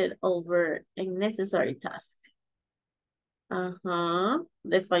wasted over unnecessary tasks.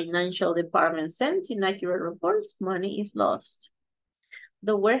 The financial department sends inaccurate reports. Money is lost.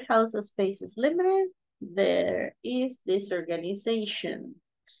 The warehouse space is limited. There is disorganization.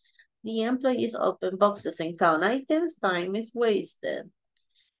 The employees open boxes and count items. Time is wasted.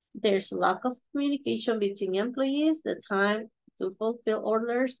 There's lack of communication between employees. The time to fulfill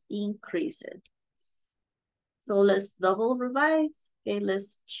orders increases. So let's double revise. Okay,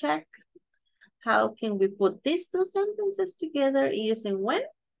 let's check. How can we put these two sentences together using when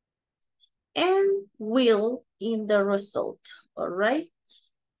and will in the result? All right.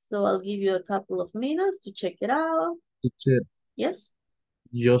 So I'll give you a couple of minutes to check it out. Teacher, Yes.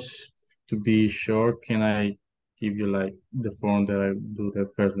 just to be sure, can I give you like the form that I do the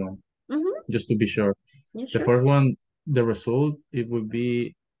first one? Just to be sure. You The sure? first one, the result, it would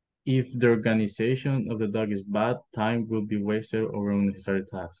be if the organization of the dog is bad, time will be wasted over unnecessary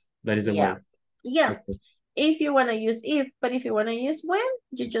tasks. That is the Yeah. way. Yeah. Okay. If you want to use if, but if you want to use when,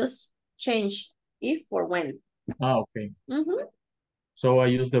 you just change if for when. Okay. So I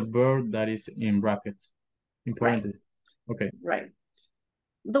use the verb that is in brackets, in Right. parentheses. Okay. Right.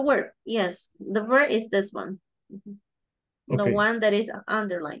 The word, yes. The verb is this one. The Okay. one that is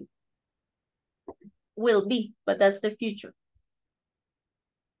underlined. Will be, but that's the future.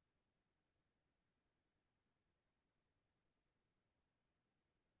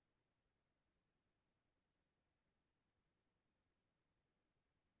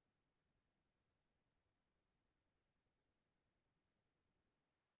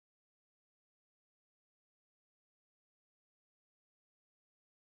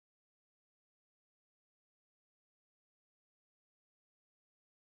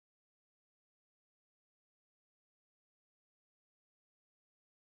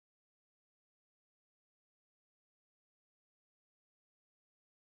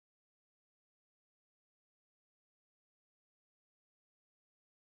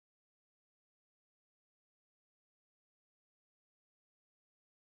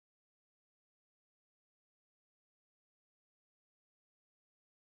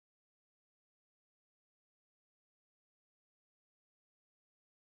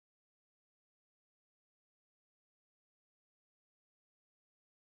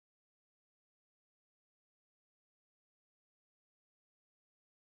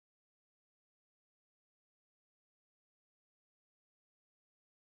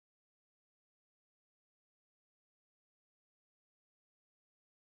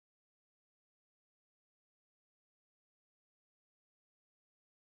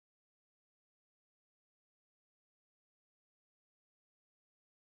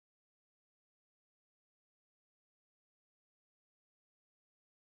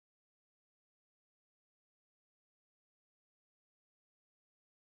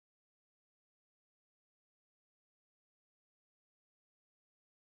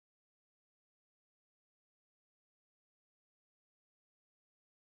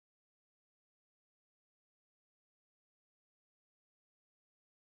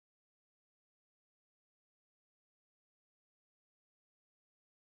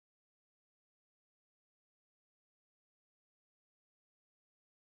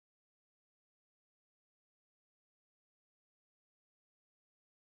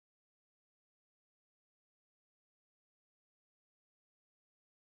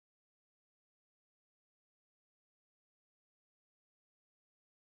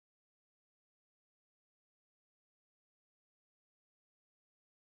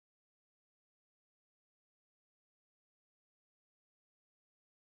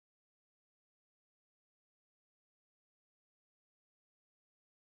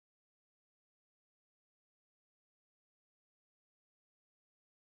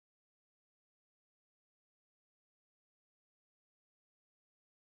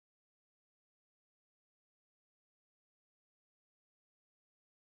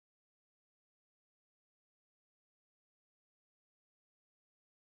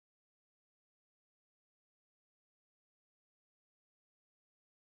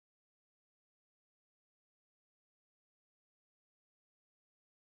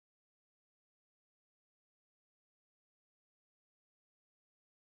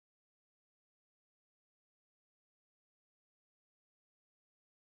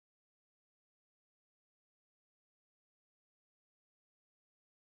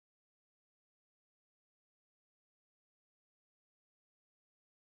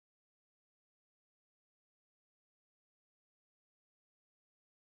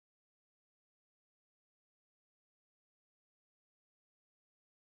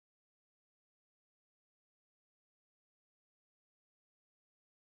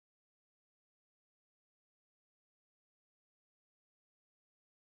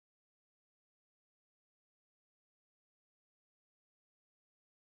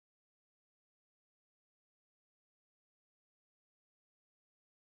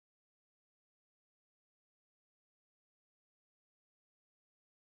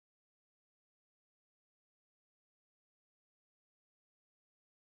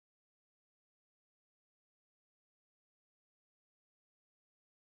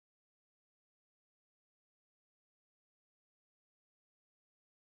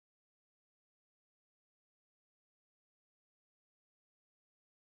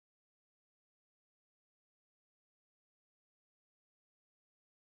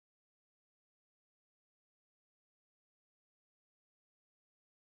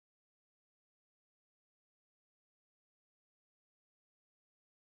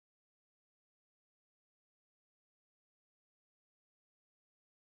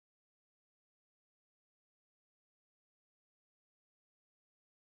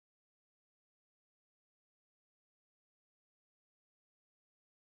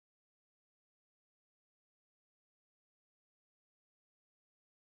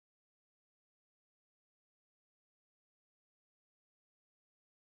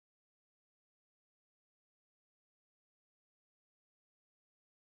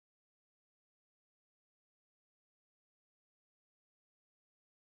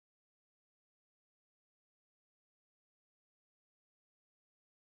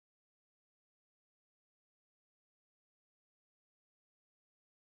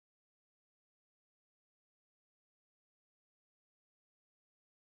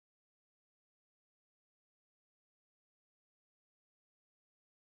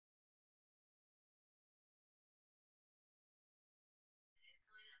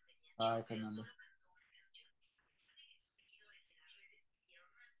 Hi, Fernando.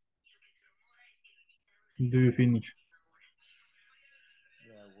 Do you finish?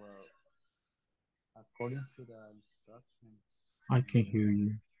 Yeah, well, according to the instructions. I can hear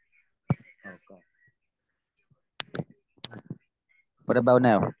you. Okay. What about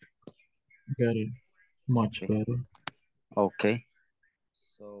now? Better. Much Okay. better. Okay.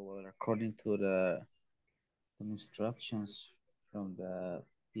 So, according to the instructions from the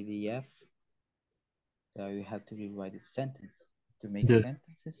PDF, you have to rewrite the sentence to make Yes.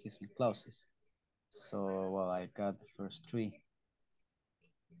 sentences using clauses. So, well, I got the first three.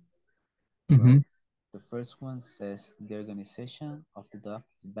 Mm-hmm. Well, the first one says the organization of the doc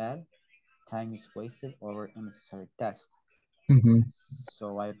is bad, time is wasted over unnecessary tasks. Mm-hmm.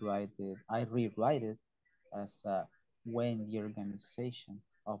 So I rewrite it as when the organization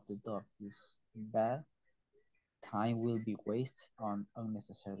of the doc is bad, time will be wasted on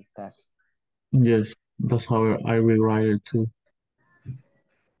unnecessary tasks. Yes, that's how I rewrite it too.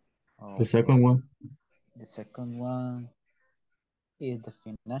 The second one? The second one is the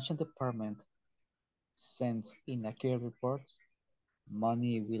financial department sends inaccurate reports,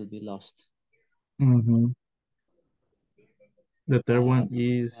 money will be lost. Mm-hmm. The third one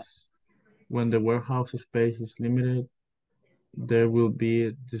is when the warehouse space is limited, there will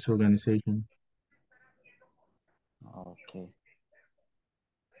be disorganization. Okay.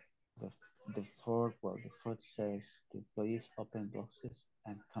 The fourth says the employees open boxes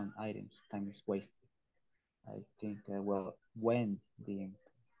and count items, time is wasted. I think when the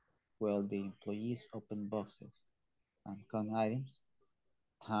employees open boxes and count items,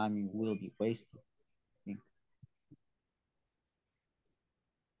 time will be wasted. I think.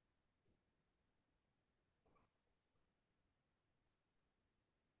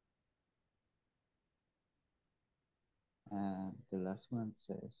 And the last one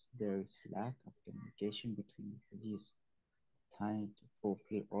says there is lack of communication between employees. Time to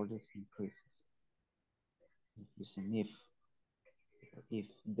fulfill orders increases. Using if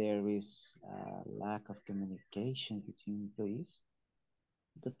there is a lack of communication between employees,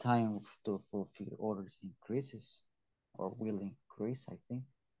 the time to fulfill orders increases or will increase, I think.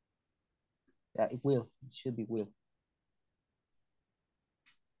 Yeah, it will. It should be will.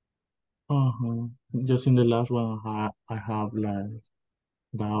 Uh-huh. Just in the last one, I have like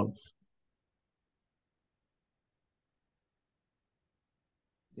doubts.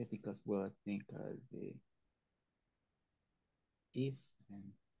 Yeah, because I think the if and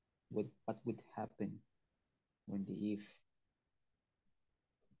what would happen when the if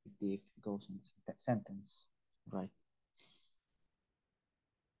goes in that sentence, right?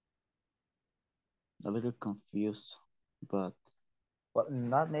 A little confused, but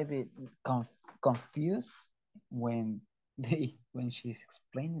not maybe confused when when she's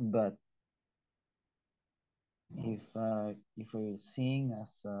explaining, but if we're seeing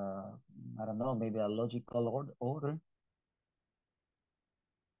as I don't know, maybe a logical order,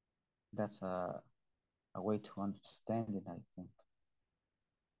 that's a way to understand it, I think.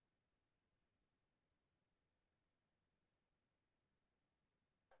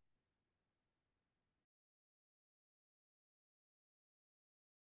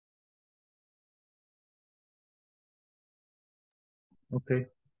 Okay,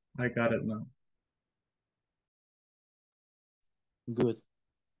 I got it now. Good.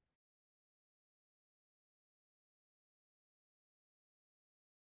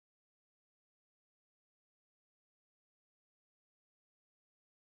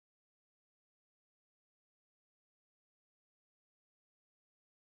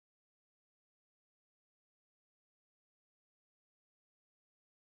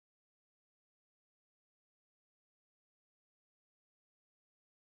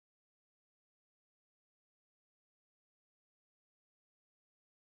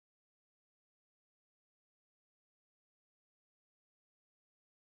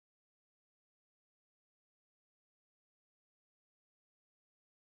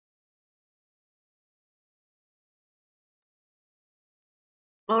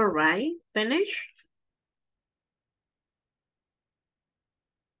 All right, finish.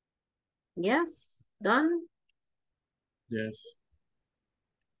 Yes, done. Yes.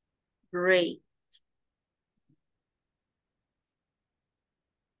 Great.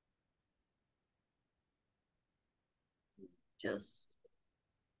 Just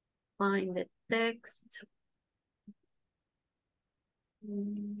find the text.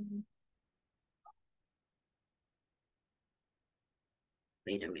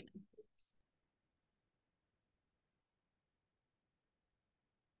 Wait a minute.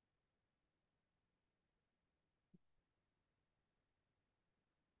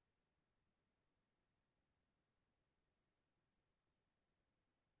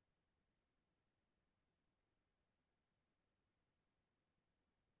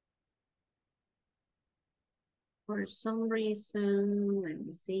 For some reason, let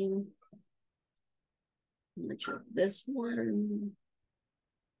me see. Let me check this one.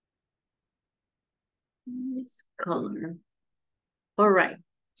 It's color. All right.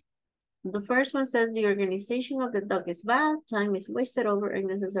 The first one says the organization of the dog is bad. Time is wasted over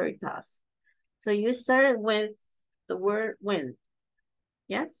unnecessary tasks. So you started with the word when.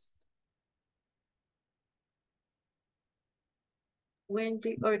 Yes? When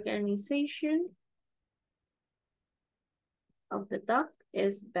the organization of the dog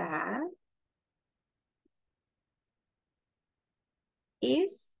is bad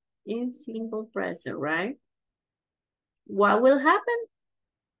is in simple present, right? What will happen?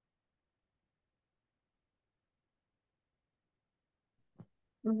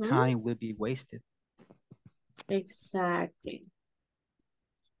 Time will be wasted. Exactly.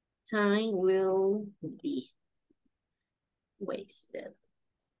 Time will be wasted.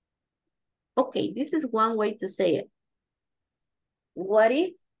 Okay, this is one way to say it. What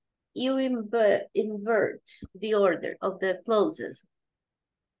if you invert the order of the clauses?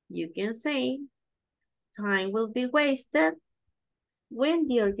 You can say time will be wasted when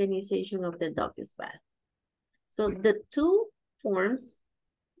the organization of the dog is bad. So the two forms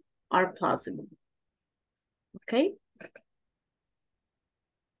are possible. Okay?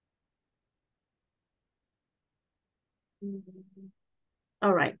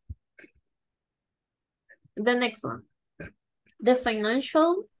 All right. The next one. The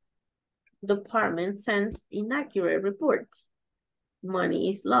financial department sends inaccurate reports.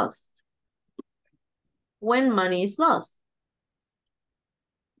 Money is lost. When money is lost.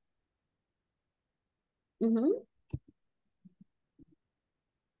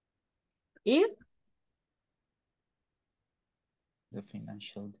 If The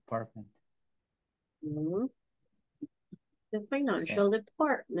financial department. The financial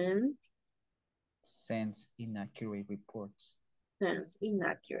department sends inaccurate reports. Sends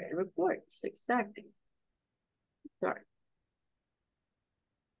inaccurate reports, exactly. Sorry.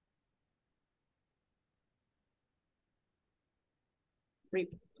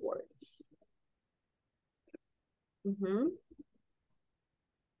 Reports.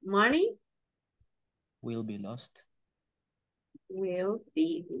 Money Will be lost. Will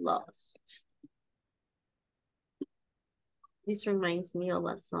be lost. This reminds me of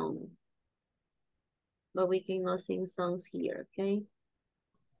a song. But we cannot sing songs here, okay?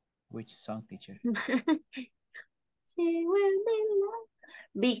 Which song, teacher? She will be lost.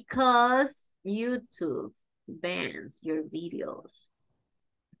 Because YouTube bans your videos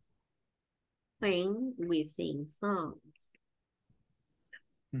when we sing songs.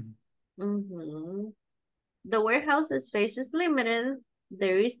 The warehouse space is limited.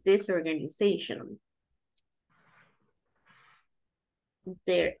 There is disorganization.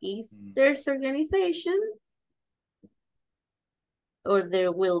 There's organization, or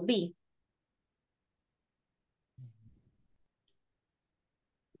there will be.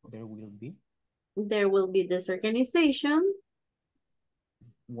 There will be. There will be disorganization.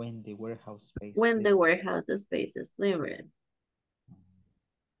 When the warehouse space. When the warehouse space is limited.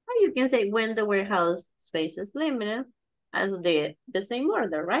 Or you can say when the warehouse space is limited as the same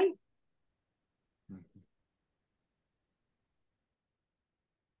order, right?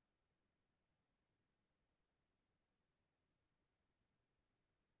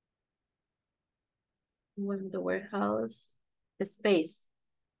 When the warehouse space,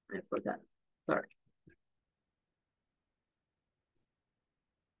 I forgot, sorry.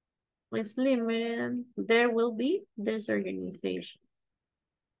 It's limited, there will be disorganization.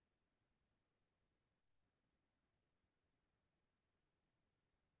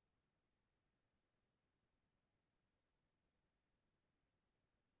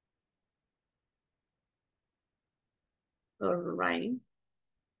 All right.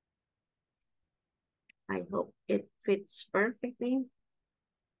 I hope it fits perfectly.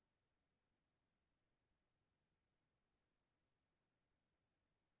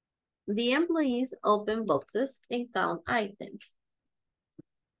 The employees open boxes and count items.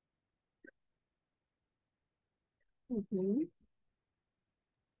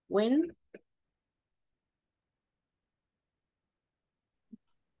 When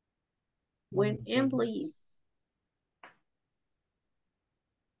employees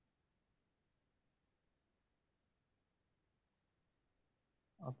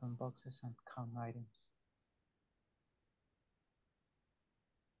open boxes and count items.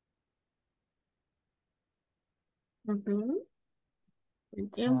 When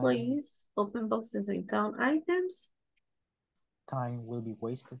employees open boxes and count items. Time will be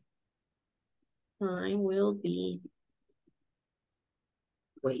wasted. Time will be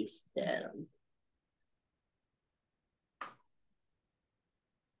wasted.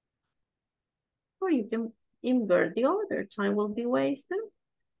 or you can invert the order. Time will be wasted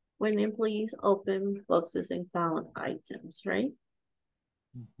when employees open boxes and count items, right?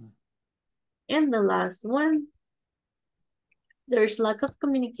 And the last one, there's lack of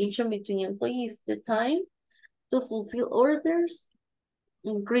communication between employees. The time to fulfill orders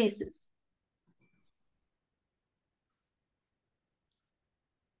increases.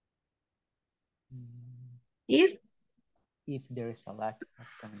 If there is a lack of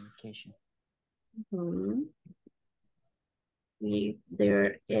communication. If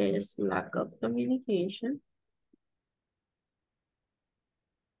there is lack of communication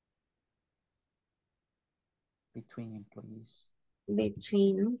between employees.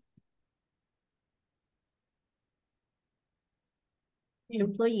 Between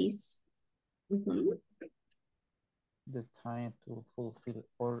employees. The time to fulfill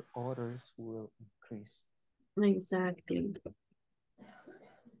orders will increase. Exactly.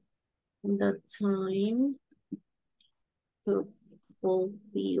 The time to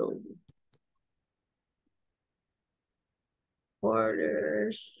fulfill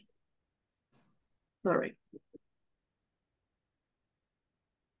orders, sorry,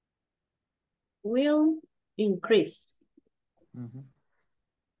 will increase.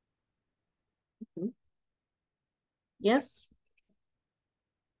 Yes.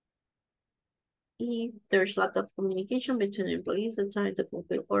 If there's lack of communication between employees, the time to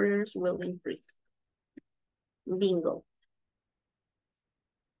fulfill orders will increase. Bingo.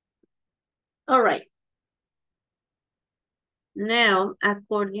 All right. Now,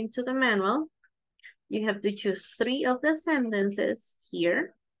 according to the manual, you have to choose 3 of the sentences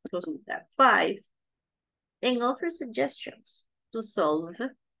here, because we got 5, and offer suggestions to solve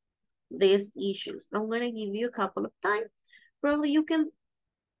these issues. I'm going to give you a couple of time. Probably you can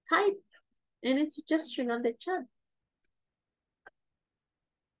type any suggestion on the chat.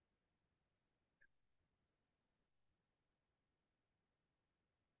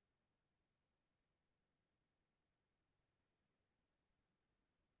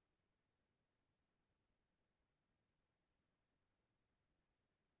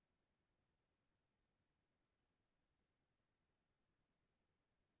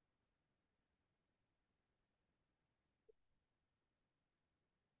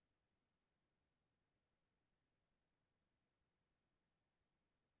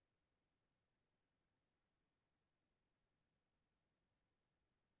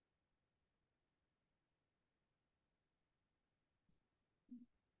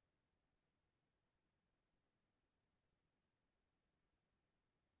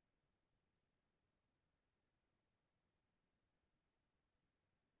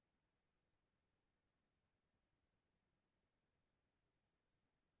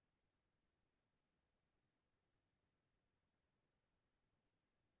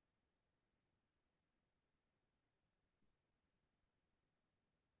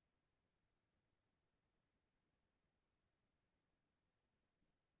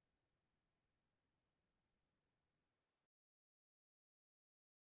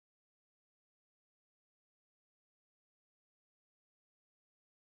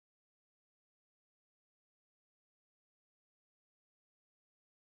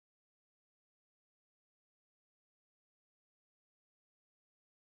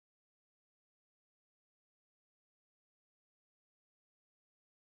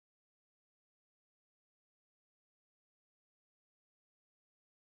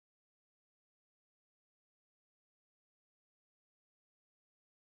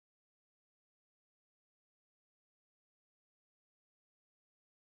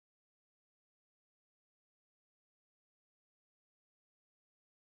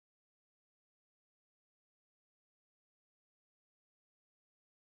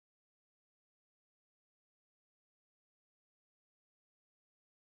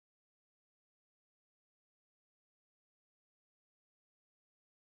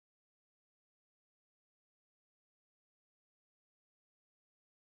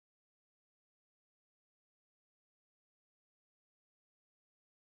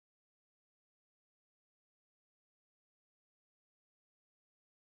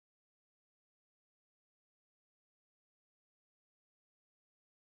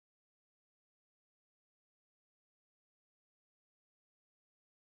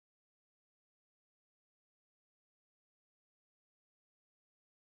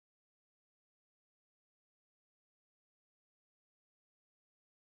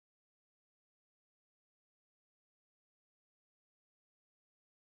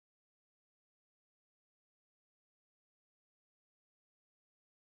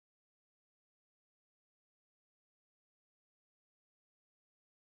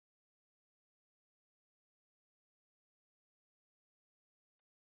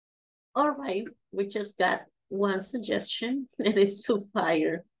 All right, we just got one suggestion, and it's to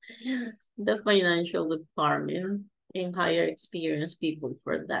fire the financial department and hire experienced people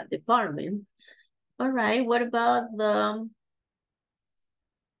for that department. All right, what about the,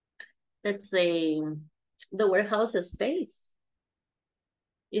 let's say, the warehouse space?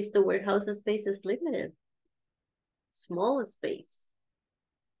 If the warehouse space is limited, small space.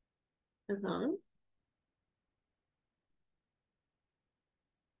 Uh-huh.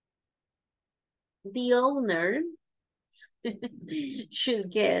 The owner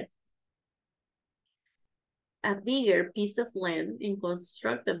should get a bigger piece of land and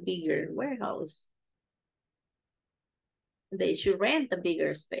construct a bigger warehouse. They should rent a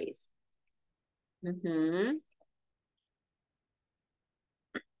bigger space.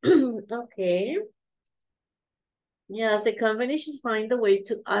 Okay. Yes, the company should find a way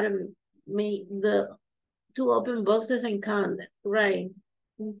to automate to open boxes and count them. Right.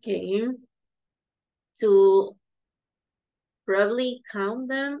 Okay. To probably count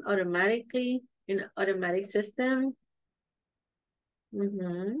them automatically in an automatic system.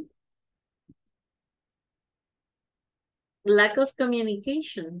 Lack of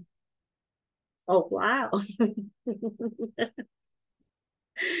communication. Oh, wow.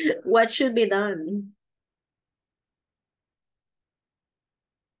 What should be done?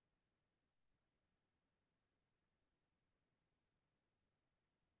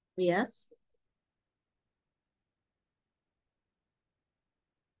 Yes.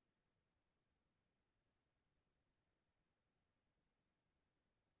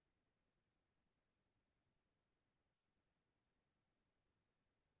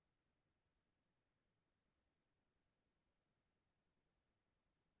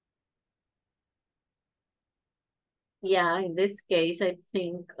 Yeah, in this case, I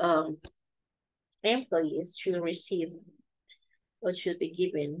think employees should receive or should be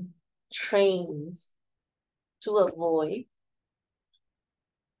given trainings to avoid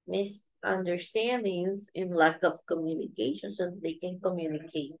misunderstandings and lack of communication so they can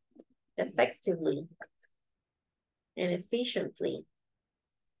communicate effectively and efficiently.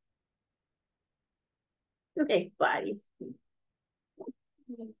 Make parties.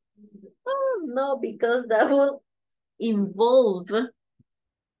 Oh no, because that will involve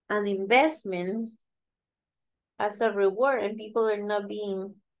an investment as a reward and people are not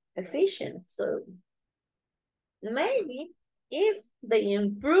being efficient. So maybe if they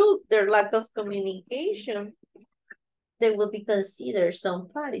improve their lack of communication, they will be considered some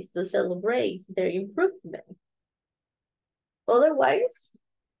parties to celebrate their improvement. Otherwise,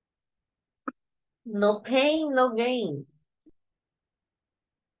 no pain, no gain.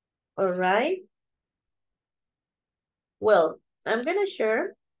 All right. Well, I'm gonna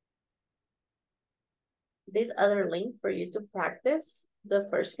share this other link for you to practice the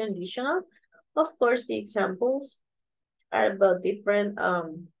first conditional. Of course, the examples are about different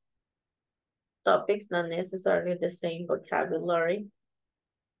topics, not necessarily the same vocabulary.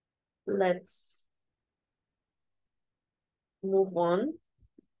 Let's move on.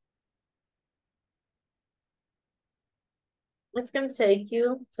 It's gonna take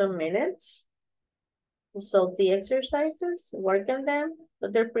you some minutes to solve the exercises, work on them,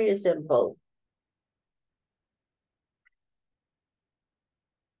 but they're pretty simple.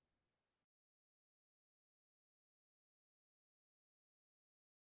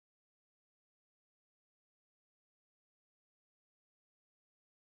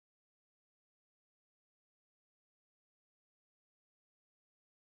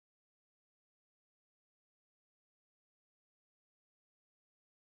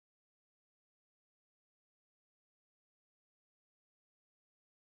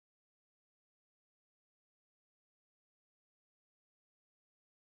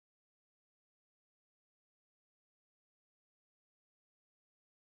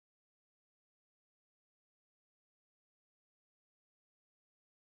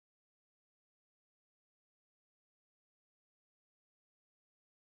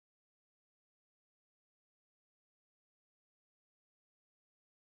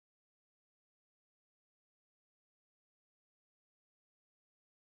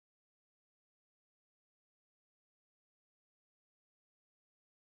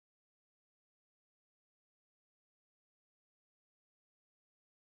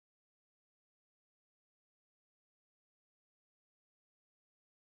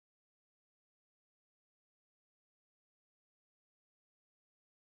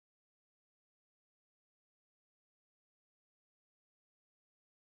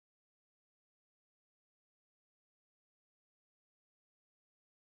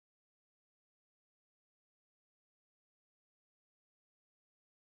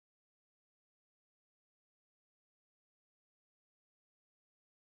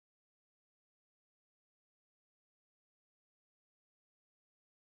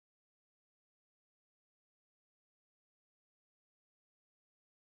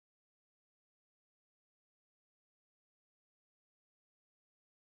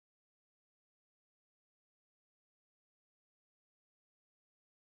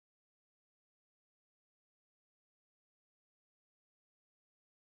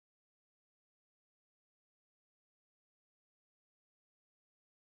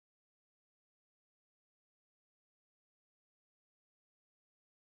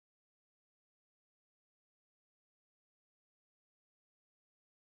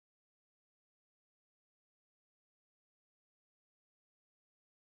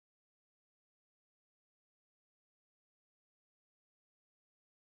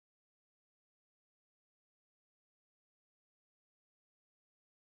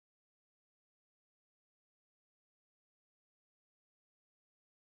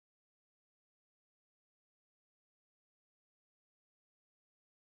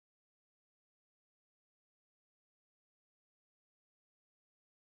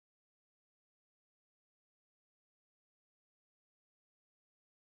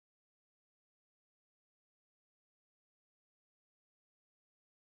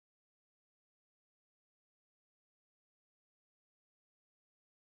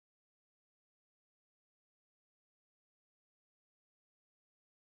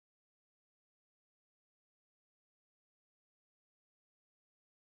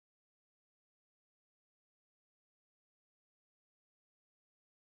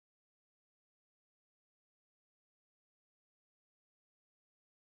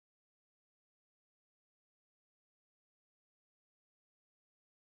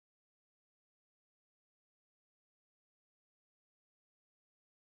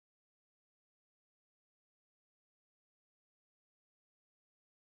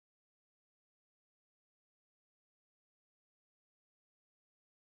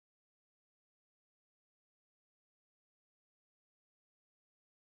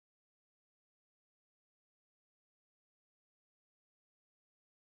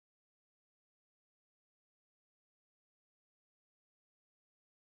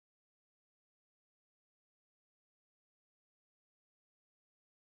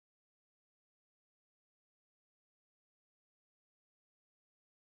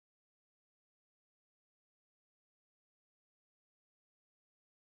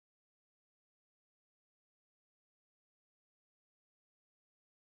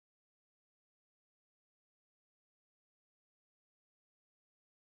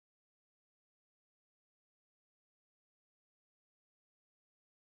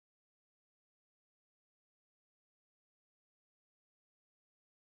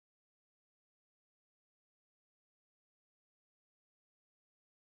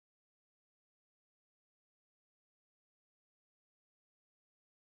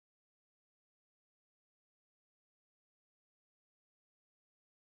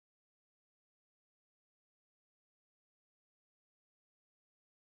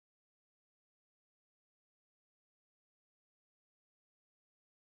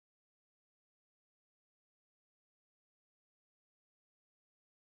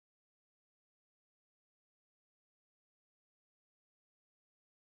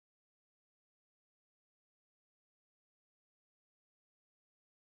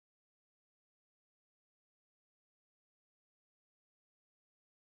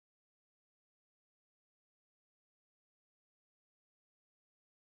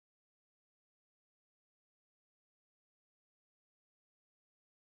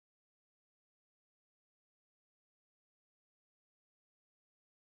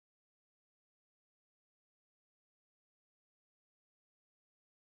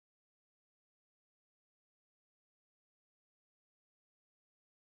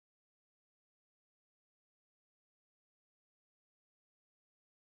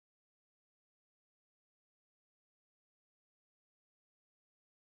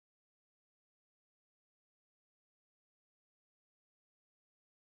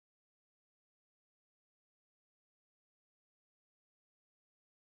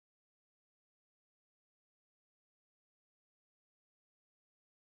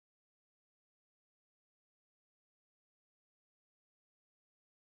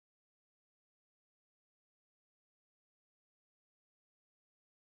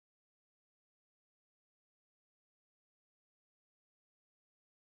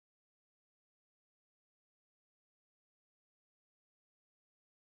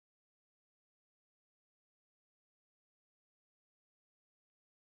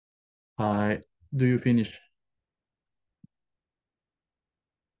 Do you finish?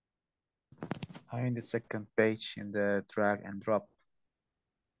 I'm in the second page in the drag and drop.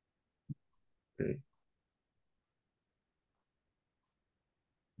 Okay.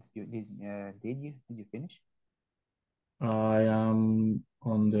 Did you finish? I am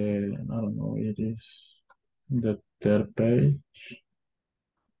on the, I don't know, it is the third page.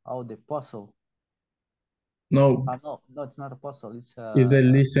 Oh, the puzzle. No, No, it's not a puzzle. It's it's the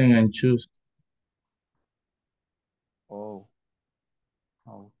listen and choose. oh,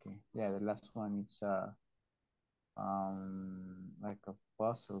 okay. Yeah, the last one it's like a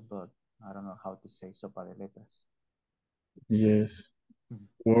puzzle, but I don't know how to say sopa de letras. Yes. Mhm.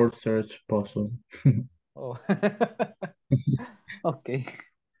 Word search puzzle. Oh, okay.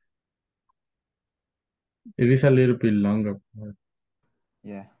 It is a little bit longer.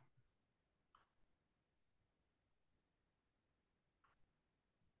 Yeah.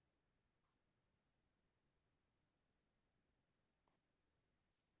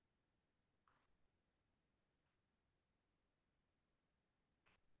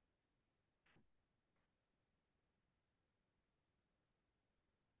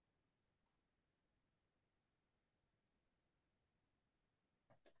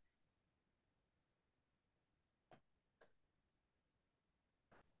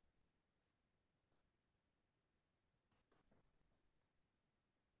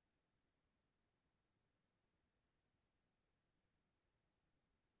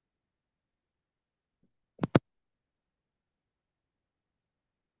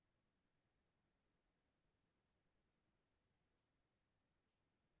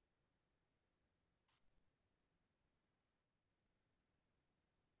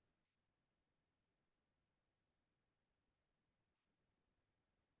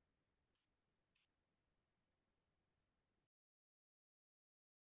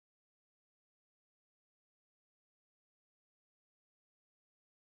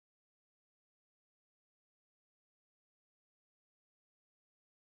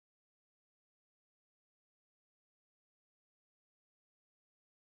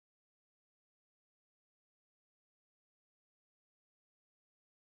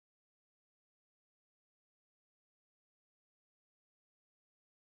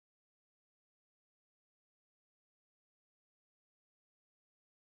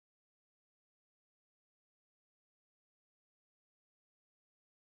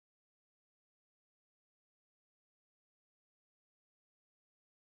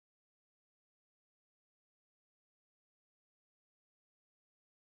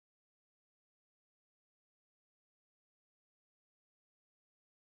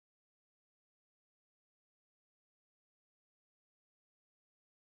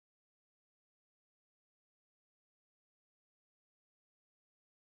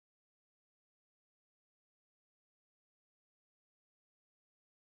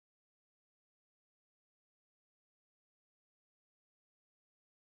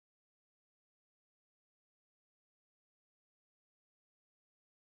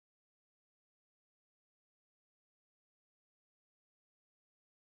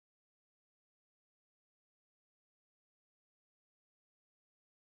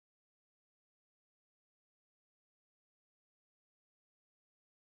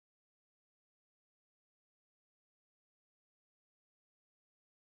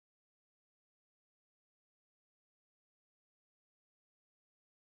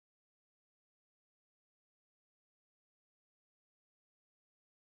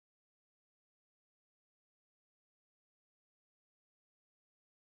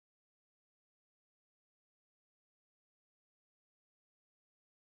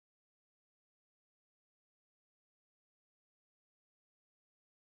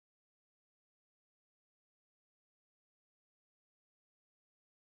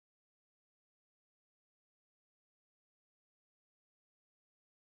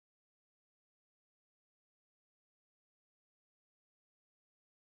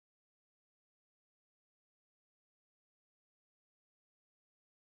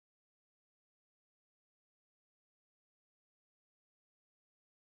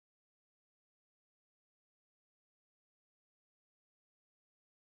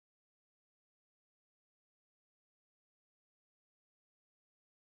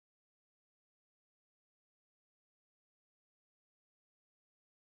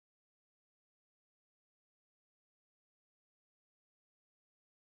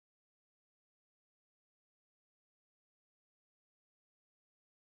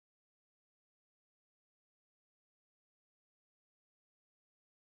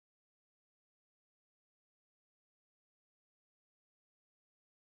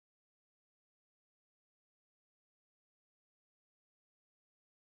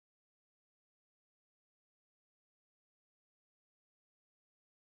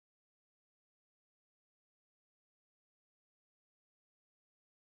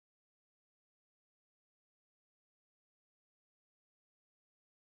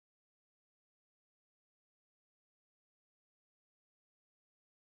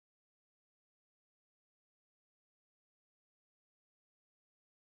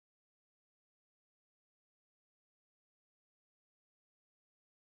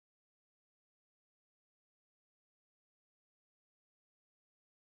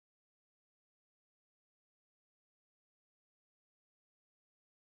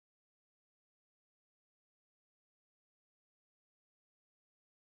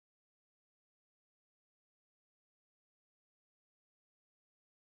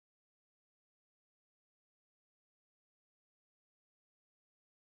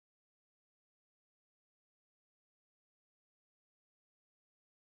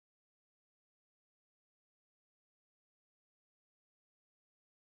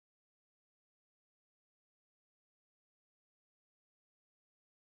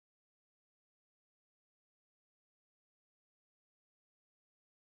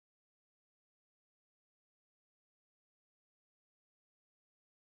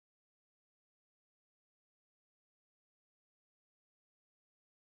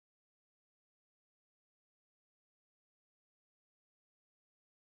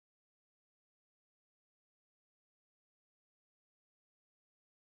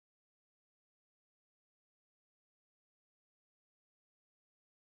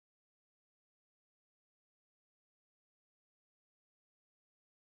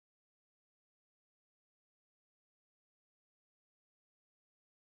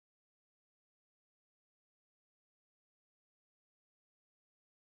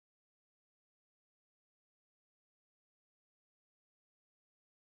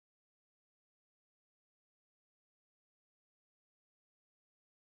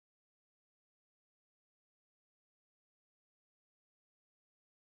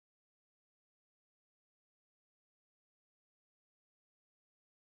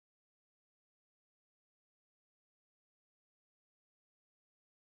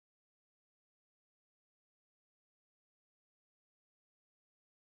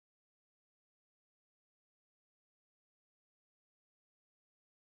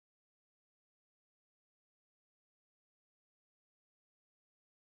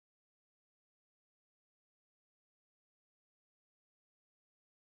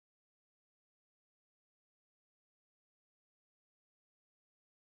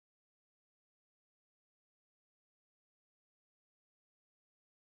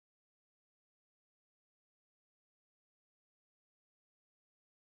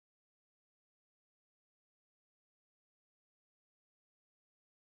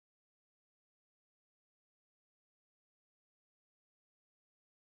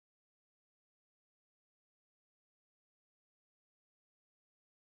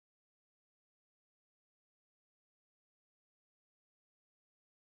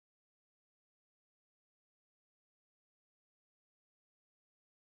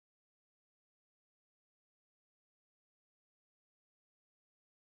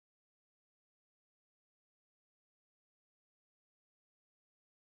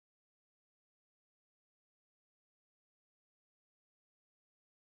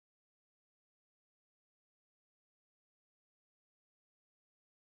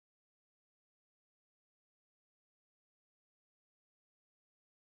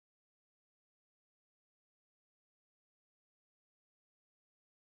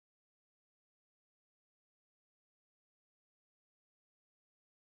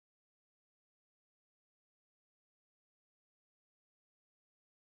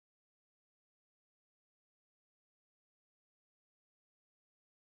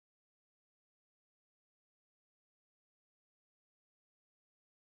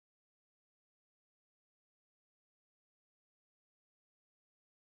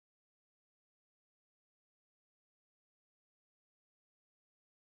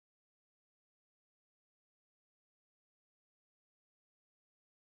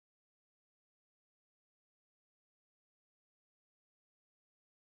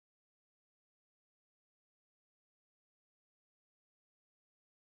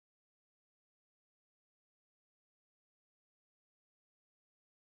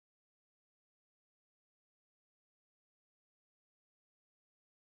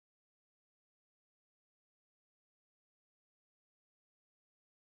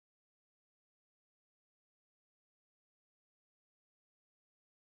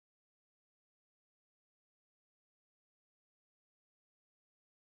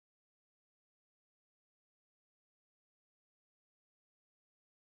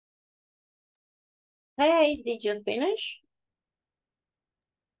 Hey, did you finish?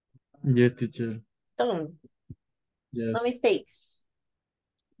 Yes, teacher. Done. Yes. No mistakes.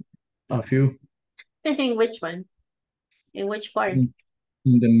 A few. In which one? In which part? In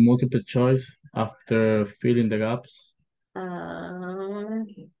the multiple choice, after filling the gaps.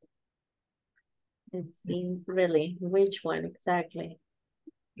 Let's see, really, which one exactly?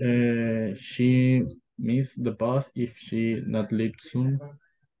 She missed the bus if she not leave soon.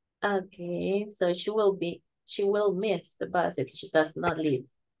 Okay, so she will miss the bus if she does not leave.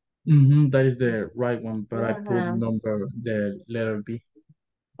 That is the right one, but I put the letter B.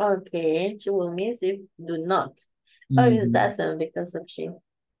 Okay, she will miss if do not. Oh, it doesn't because of she.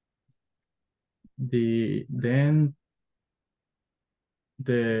 Then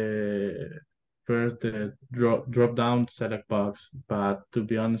the first drop down select box, but to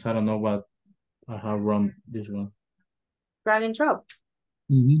be honest, I don't know what I have run this one. Drag and drop.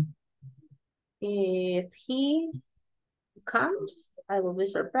 If he comes, I will be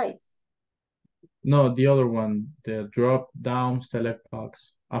surprised. No, the other one, the drop down select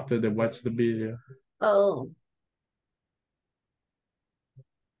box after they watch the video. Oh.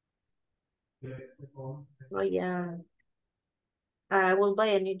 Oh yeah. I will buy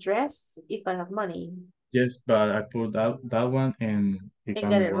a new dress if I have money. Yes, but I put that one and if I I'm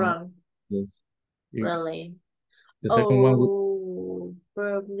got it wrong. Yes. Really? The second one would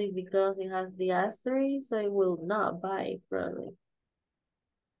Probably because it has the asterisk, I will not buy it, probably.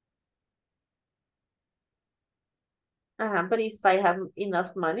 But if I have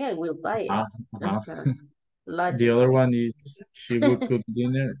enough money, I will buy it. The other one is she would cook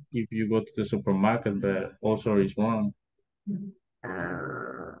dinner if you go to the supermarket, but also is wrong.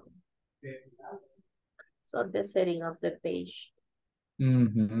 So the setting of the page.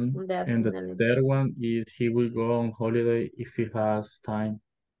 And the third one is he will go on holiday if he has time.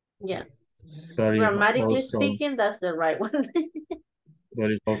 Yeah. But Grammatically speaking, that's the right one.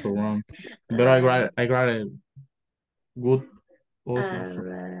 But it's also wrong. But I got it good also.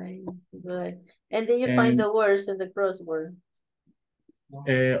 Alright, good. And then you find the words in the crossword.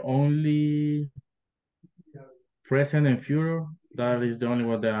 Only present and future. That is the only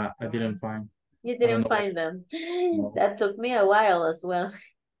one that I didn't find. You didn't find them. No. That took me a while as well.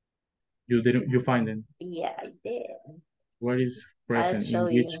 You find them? Yeah, I did. Where is present? In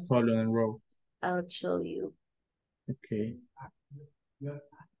which column and row? I'll show you. Okay.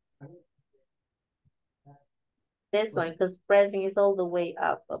 This one, because present is all the way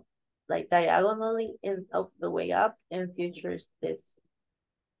up, like diagonally and all the way up, and future is this.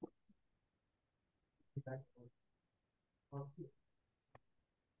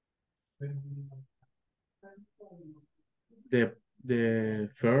 The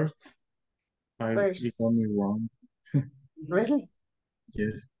first is only one. Really?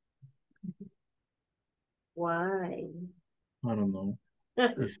 Yes. Why? I don't know.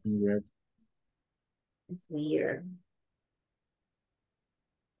 It's in red. It's weird.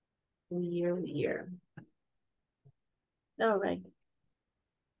 Weird. All right.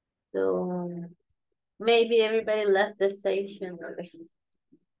 So maybe everybody left the session.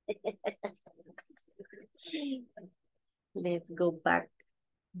 Let's go back.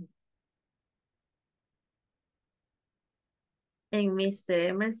 And Mr.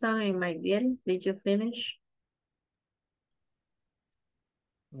 Emerson and Miguel, did you finish?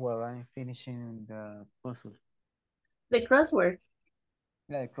 Well, I'm finishing the puzzle. The crossword?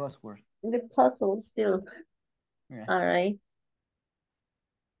 Yeah, the crossword. The puzzle still. Yeah. All right.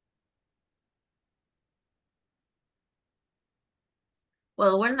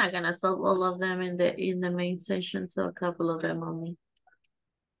 Well, we're not gonna solve all of them in the main session, so a couple of them only.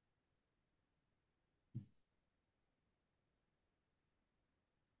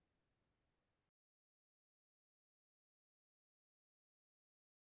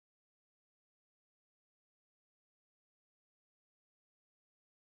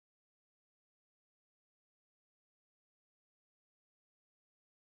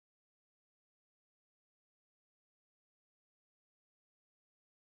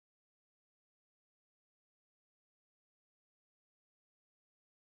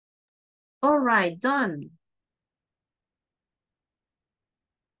 All right, done.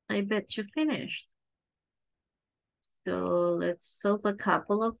 I bet you finished. So let's solve a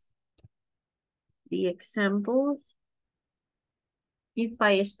couple of the examples. If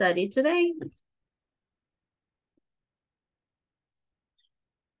I study today,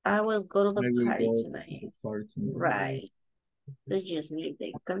 I will go to the party tonight. Right. So just need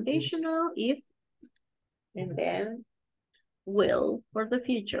the conditional if, and then will for the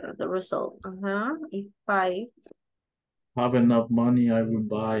future, the result. If I have enough money, I will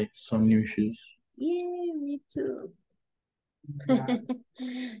buy some new shoes. Yeah, me too.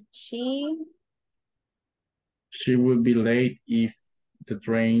 She She will be late if the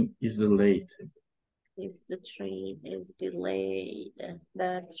train is delayed. if the train is delayed.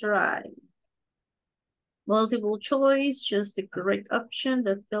 That's right. Multiple choice, choose the correct option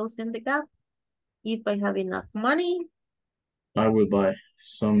that fills in the gap. If I have enough money, I will buy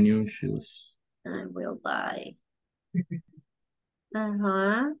some new shoes. I will buy.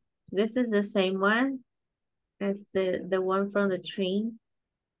 Uh-huh. This is the same one as the one from the train.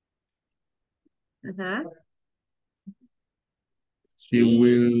 Uh-huh. She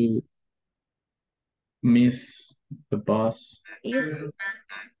will miss the bus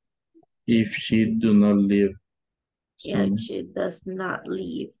if she do not leave Yeah, soon. she does not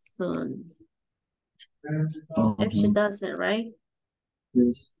leave soon. Uh-huh. If she doesn't, right?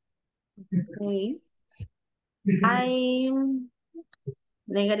 Yes. Okay. I'm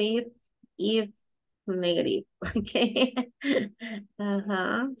negative if negative. Okay.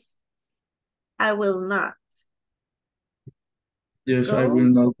 Uh-huh. I will not Yes, I go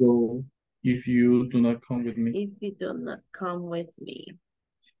will not go if you do not come with me. if you do not come with me.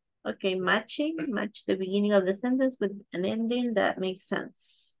 Okay, match the beginning of the sentence with an ending that makes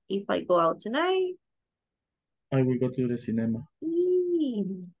sense. If I go out tonight, I will go to the cinema.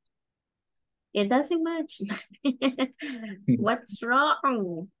 it doesn't match. What's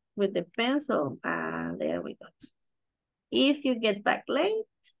wrong with the pencil? There we go. If you get back late,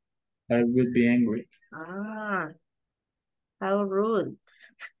 I will be angry. How rude.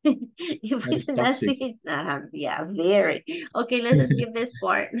 If That we is did not toxic. see it, yeah, very. Okay, let's skip this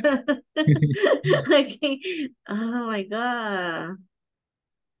part. Okay. Oh my God.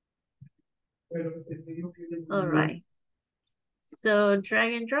 All right. So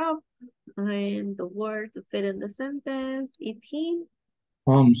drag and drop and the word to fit in the sentence. If he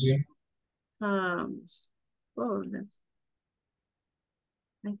Comes. comes. Oh,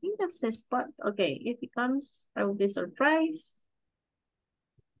 I think that's the spot. Okay, if he comes, I will be surprised.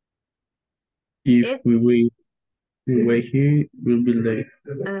 If we wait here, we'll be late.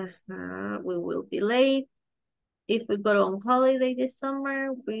 We will be late. If we go on holiday this summer,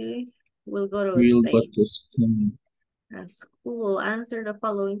 we will go to We'll go Spain. to Spain. School will answer the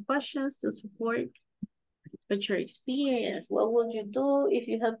following questions to support with your experience. What would you do if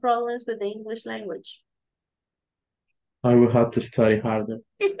you had problems with the English language? I will have to study harder.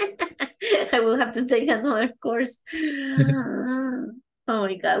 I will have to take another course. Oh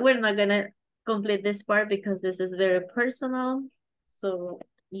my God, we're not gonna complete this part because this is very personal. So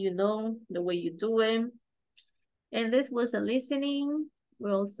you know the way you do it. And this was a listening.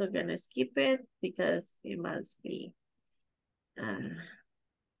 We're also gonna skip it because it must be,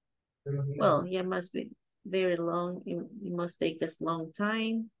 well, yeah, it must be very long. It must take us long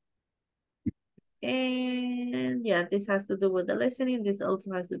time. And yeah, this has to do with the listening. This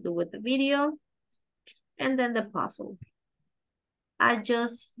also has to do with the video. And then the puzzle. I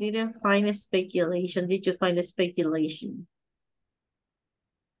just didn't find a speculation. Did you find a speculation?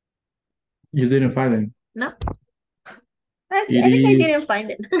 You didn't find them? No. I think I didn't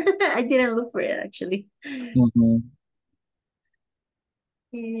find it. I didn't look for it actually.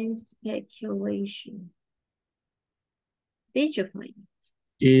 Speculation. Did you find it?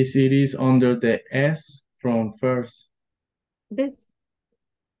 It is under the S from first. This?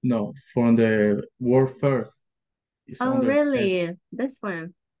 No, from the word first. It's Oh, under really? S. This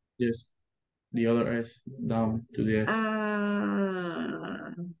one? Yes, the other S down to the S.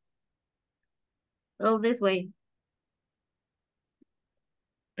 Oh, this way.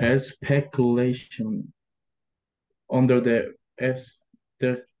 Speculation. Under the S,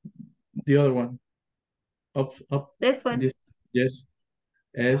 the other one. Up. This one? Yes.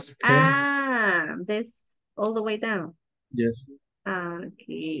 This all the way down. Yes.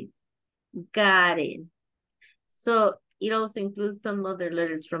 Okay, got it. So it also includes some other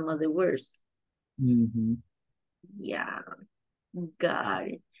letters from other words. Yeah, got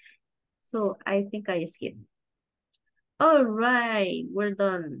it. So I think I skipped. All right, we're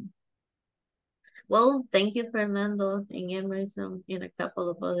done. Well, thank you, Fernando and Emerson and a couple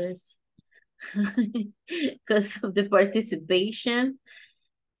of others because of the participation.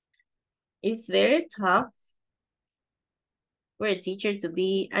 It's very tough for a teacher to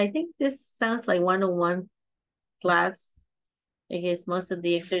be. I think this sounds like one-on-one class. I guess most of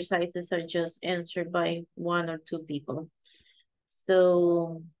the exercises are just answered by one or two people.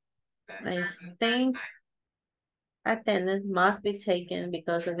 So I think attendance must be taken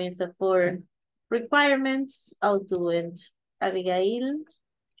because of ISSSS for requirements. I'll do it. Abigail,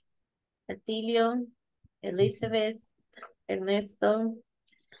 Atilio, Elizabeth, Ernesto,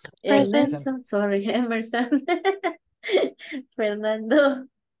 Present. Ernesto, sorry, Emerson. Fernando,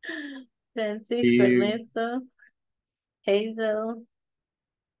 Francisco, Here. Ernesto, Hazel,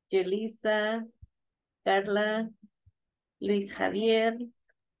 Julissa, Carla, Luis Javier,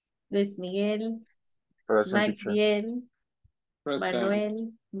 Luis Miguel, Present teacher. Magdiel, Present.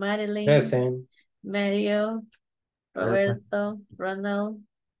 Manuel, Madeline, Present. Mario, Present. Roberto, Ronald,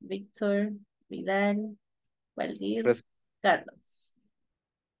 Victor, Vidal, Valdir, Present. Carlos.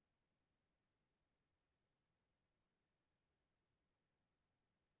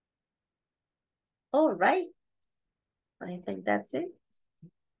 All right. I think that's it.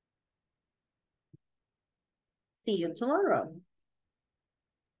 See you tomorrow.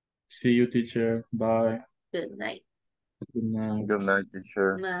 See you, teacher. Bye. Good night. Good night. Good night,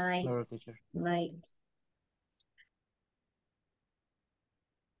 teacher. Night. Hello, teacher. Night.